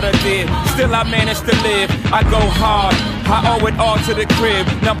 Papa sorta did, still I managed to live. I go hard, I owe it all to the crib.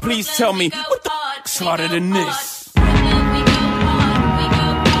 Now please tell me, what the f***'s harder than this?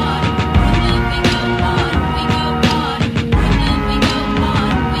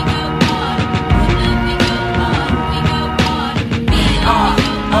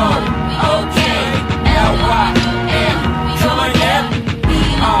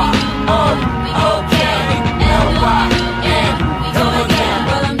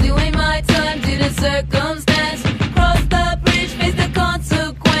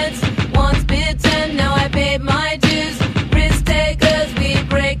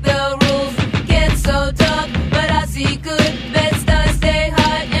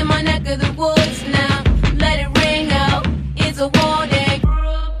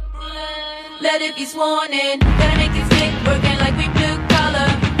 Warning, gotta make it stick, working like we blue collar.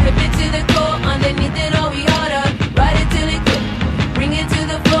 Flip it to the core, underneath it all we harder. Ride it till it quick, bring it to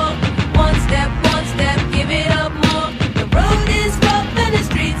the floor. One step, give it all.